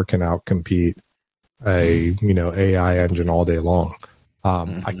 an hour can outcompete a AI engine all day long.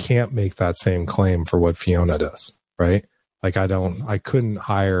 I can't make that same claim for what Fiona does, right? I couldn't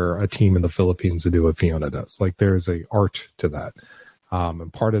hire a team in the Philippines to do what Fiona does. There's a art to that.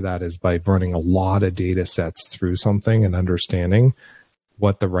 And part of that is by running a lot of data sets through something and understanding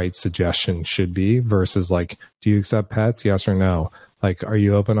what the right suggestion should be versus do you accept pets? Yes or no? Are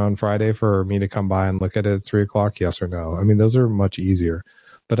you open on Friday for me to come by and look at it at 3:00? Yes or no? I mean, those are much easier.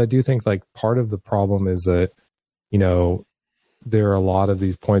 But I do think part of the problem is that, there are a lot of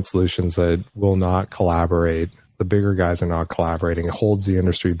these point solutions that will not collaborate. The bigger guys are not collaborating. It holds the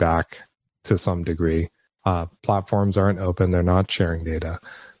industry back to some degree. Platforms aren't open. They're not sharing data.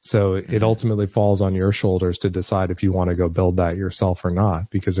 So it ultimately falls on your shoulders to decide if you want to go build that yourself or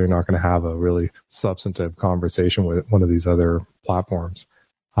not, because they're not going to have a really substantive conversation with one of these other platforms.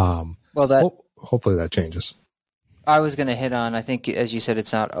 Hopefully that changes. I was going to hit on, I think, as you said,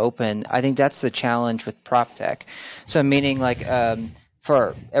 it's not open. I think that's the challenge with Proptech. So meaning like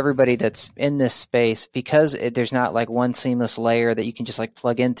for everybody that's in this space, because there's not like one seamless layer that you can just like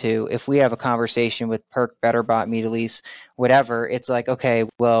plug into. If we have a conversation with Perk, BetterBot, MediaLease, whatever, it's like, okay,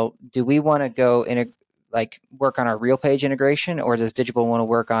 well, do we want to go in work on our real page integration, or does Digital want to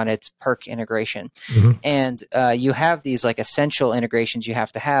work on its Perk integration? Mm-hmm. And you have these like essential integrations you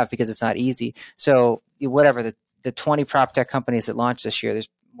have to have because it's not easy. So whatever the 20 Proptech companies that launched this year, there's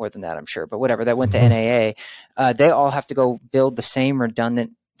more than that, I'm sure, but whatever, that went to NAA, they all have to go build the same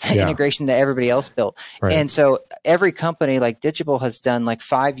redundant integration that everybody else built. Right. And so every company like Digital has done like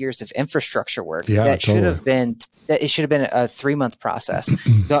 5 years of infrastructure work that should have been a 3-month process,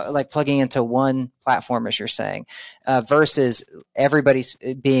 like plugging into one platform, as you're saying, versus everybody's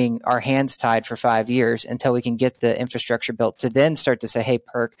being our hands tied for 5 years until we can get the infrastructure built to then start to say, hey,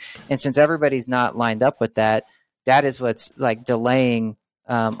 Perk. And since everybody's not lined up with that, that is what's like delaying,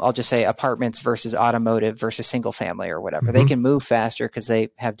 I'll just say apartments versus automotive versus single family or whatever. Mm-hmm. They can move faster because they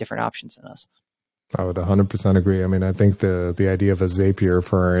have different options than us. I would 100% agree. I mean, I think the idea of a Zapier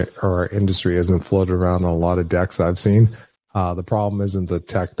for our industry has been floated around on a lot of decks I've seen. The problem isn't the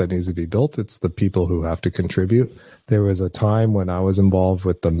tech that needs to be built. It's the people who have to contribute. There was a time when I was involved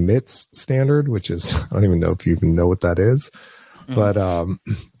with the MITS standard, which is, I don't even know if you even know what that is. But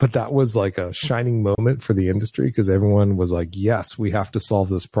that was like a shining moment for the industry because everyone was like, yes, we have to solve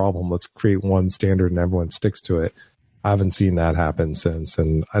this problem. Let's create one standard and everyone sticks to it. I haven't seen that happen since,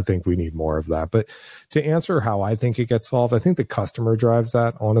 and I think we need more of that. But to answer how I think it gets solved, I think the customer drives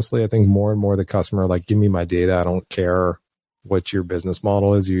that. Honestly, I think more and more the customer, like, give me my data. I don't care what your business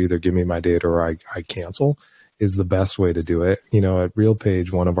model is. You either give me my data or I cancel is the best way to do it. You know, at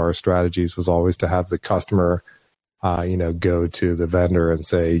RealPage, one of our strategies was always to have the customer go to the vendor and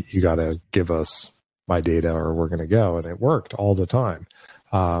say, you got to give us my data or we're going to go. And it worked all the time.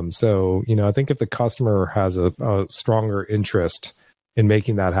 So, I think if the customer has a stronger interest in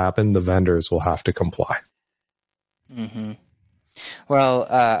making that happen, the vendors will have to comply. Mm-hmm. Well,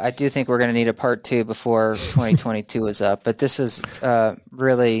 I do think we're going to need a part 2 before 2022 is up, but this was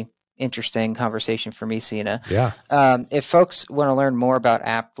really interesting conversation for me, Sina. Yeah. If folks want to learn more about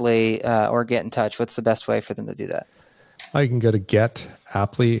Aptly or get in touch, what's the best way for them to do that? You can go to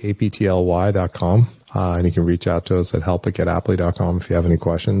getaptly.com, and you can reach out to us at help@getaptly.com if you have any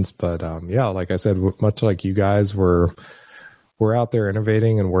questions. But like I said, much like you guys, we're out there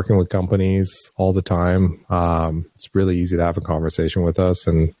innovating and working with companies all the time. It's really easy to have a conversation with us,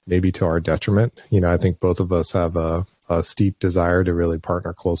 and maybe to our detriment. I think both of us have a steep desire to really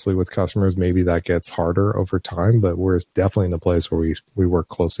partner closely with customers. Maybe that gets harder over time, but we're definitely in a place where we work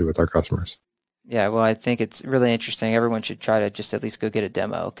closely with our customers. Yeah, well, I think it's really interesting. Everyone should try to just at least go get a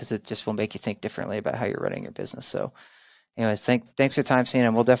demo because it just will make you think differently about how you're running your business. So anyways, thanks for your time, Sina,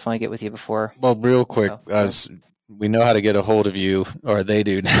 and we'll definitely get with you before. Well, real quick, we know how to get a hold of you, or they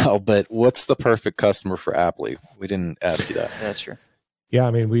do now, but what's the perfect customer for Aptly? We didn't ask you that. Yeah, that's true. Yeah,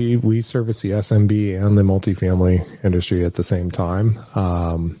 I mean, we service the SMB and the multifamily industry at the same time.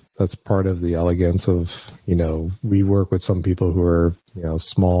 That's part of the elegance of, we work with some people who are,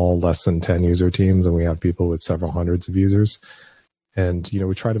 small, less than 10 user teams, and we have people with several hundreds of users. And,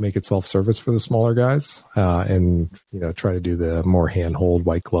 we try to make it self-service for the smaller guys and, try to do the more handhold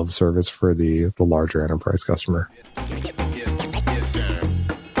white glove service for the larger enterprise customer.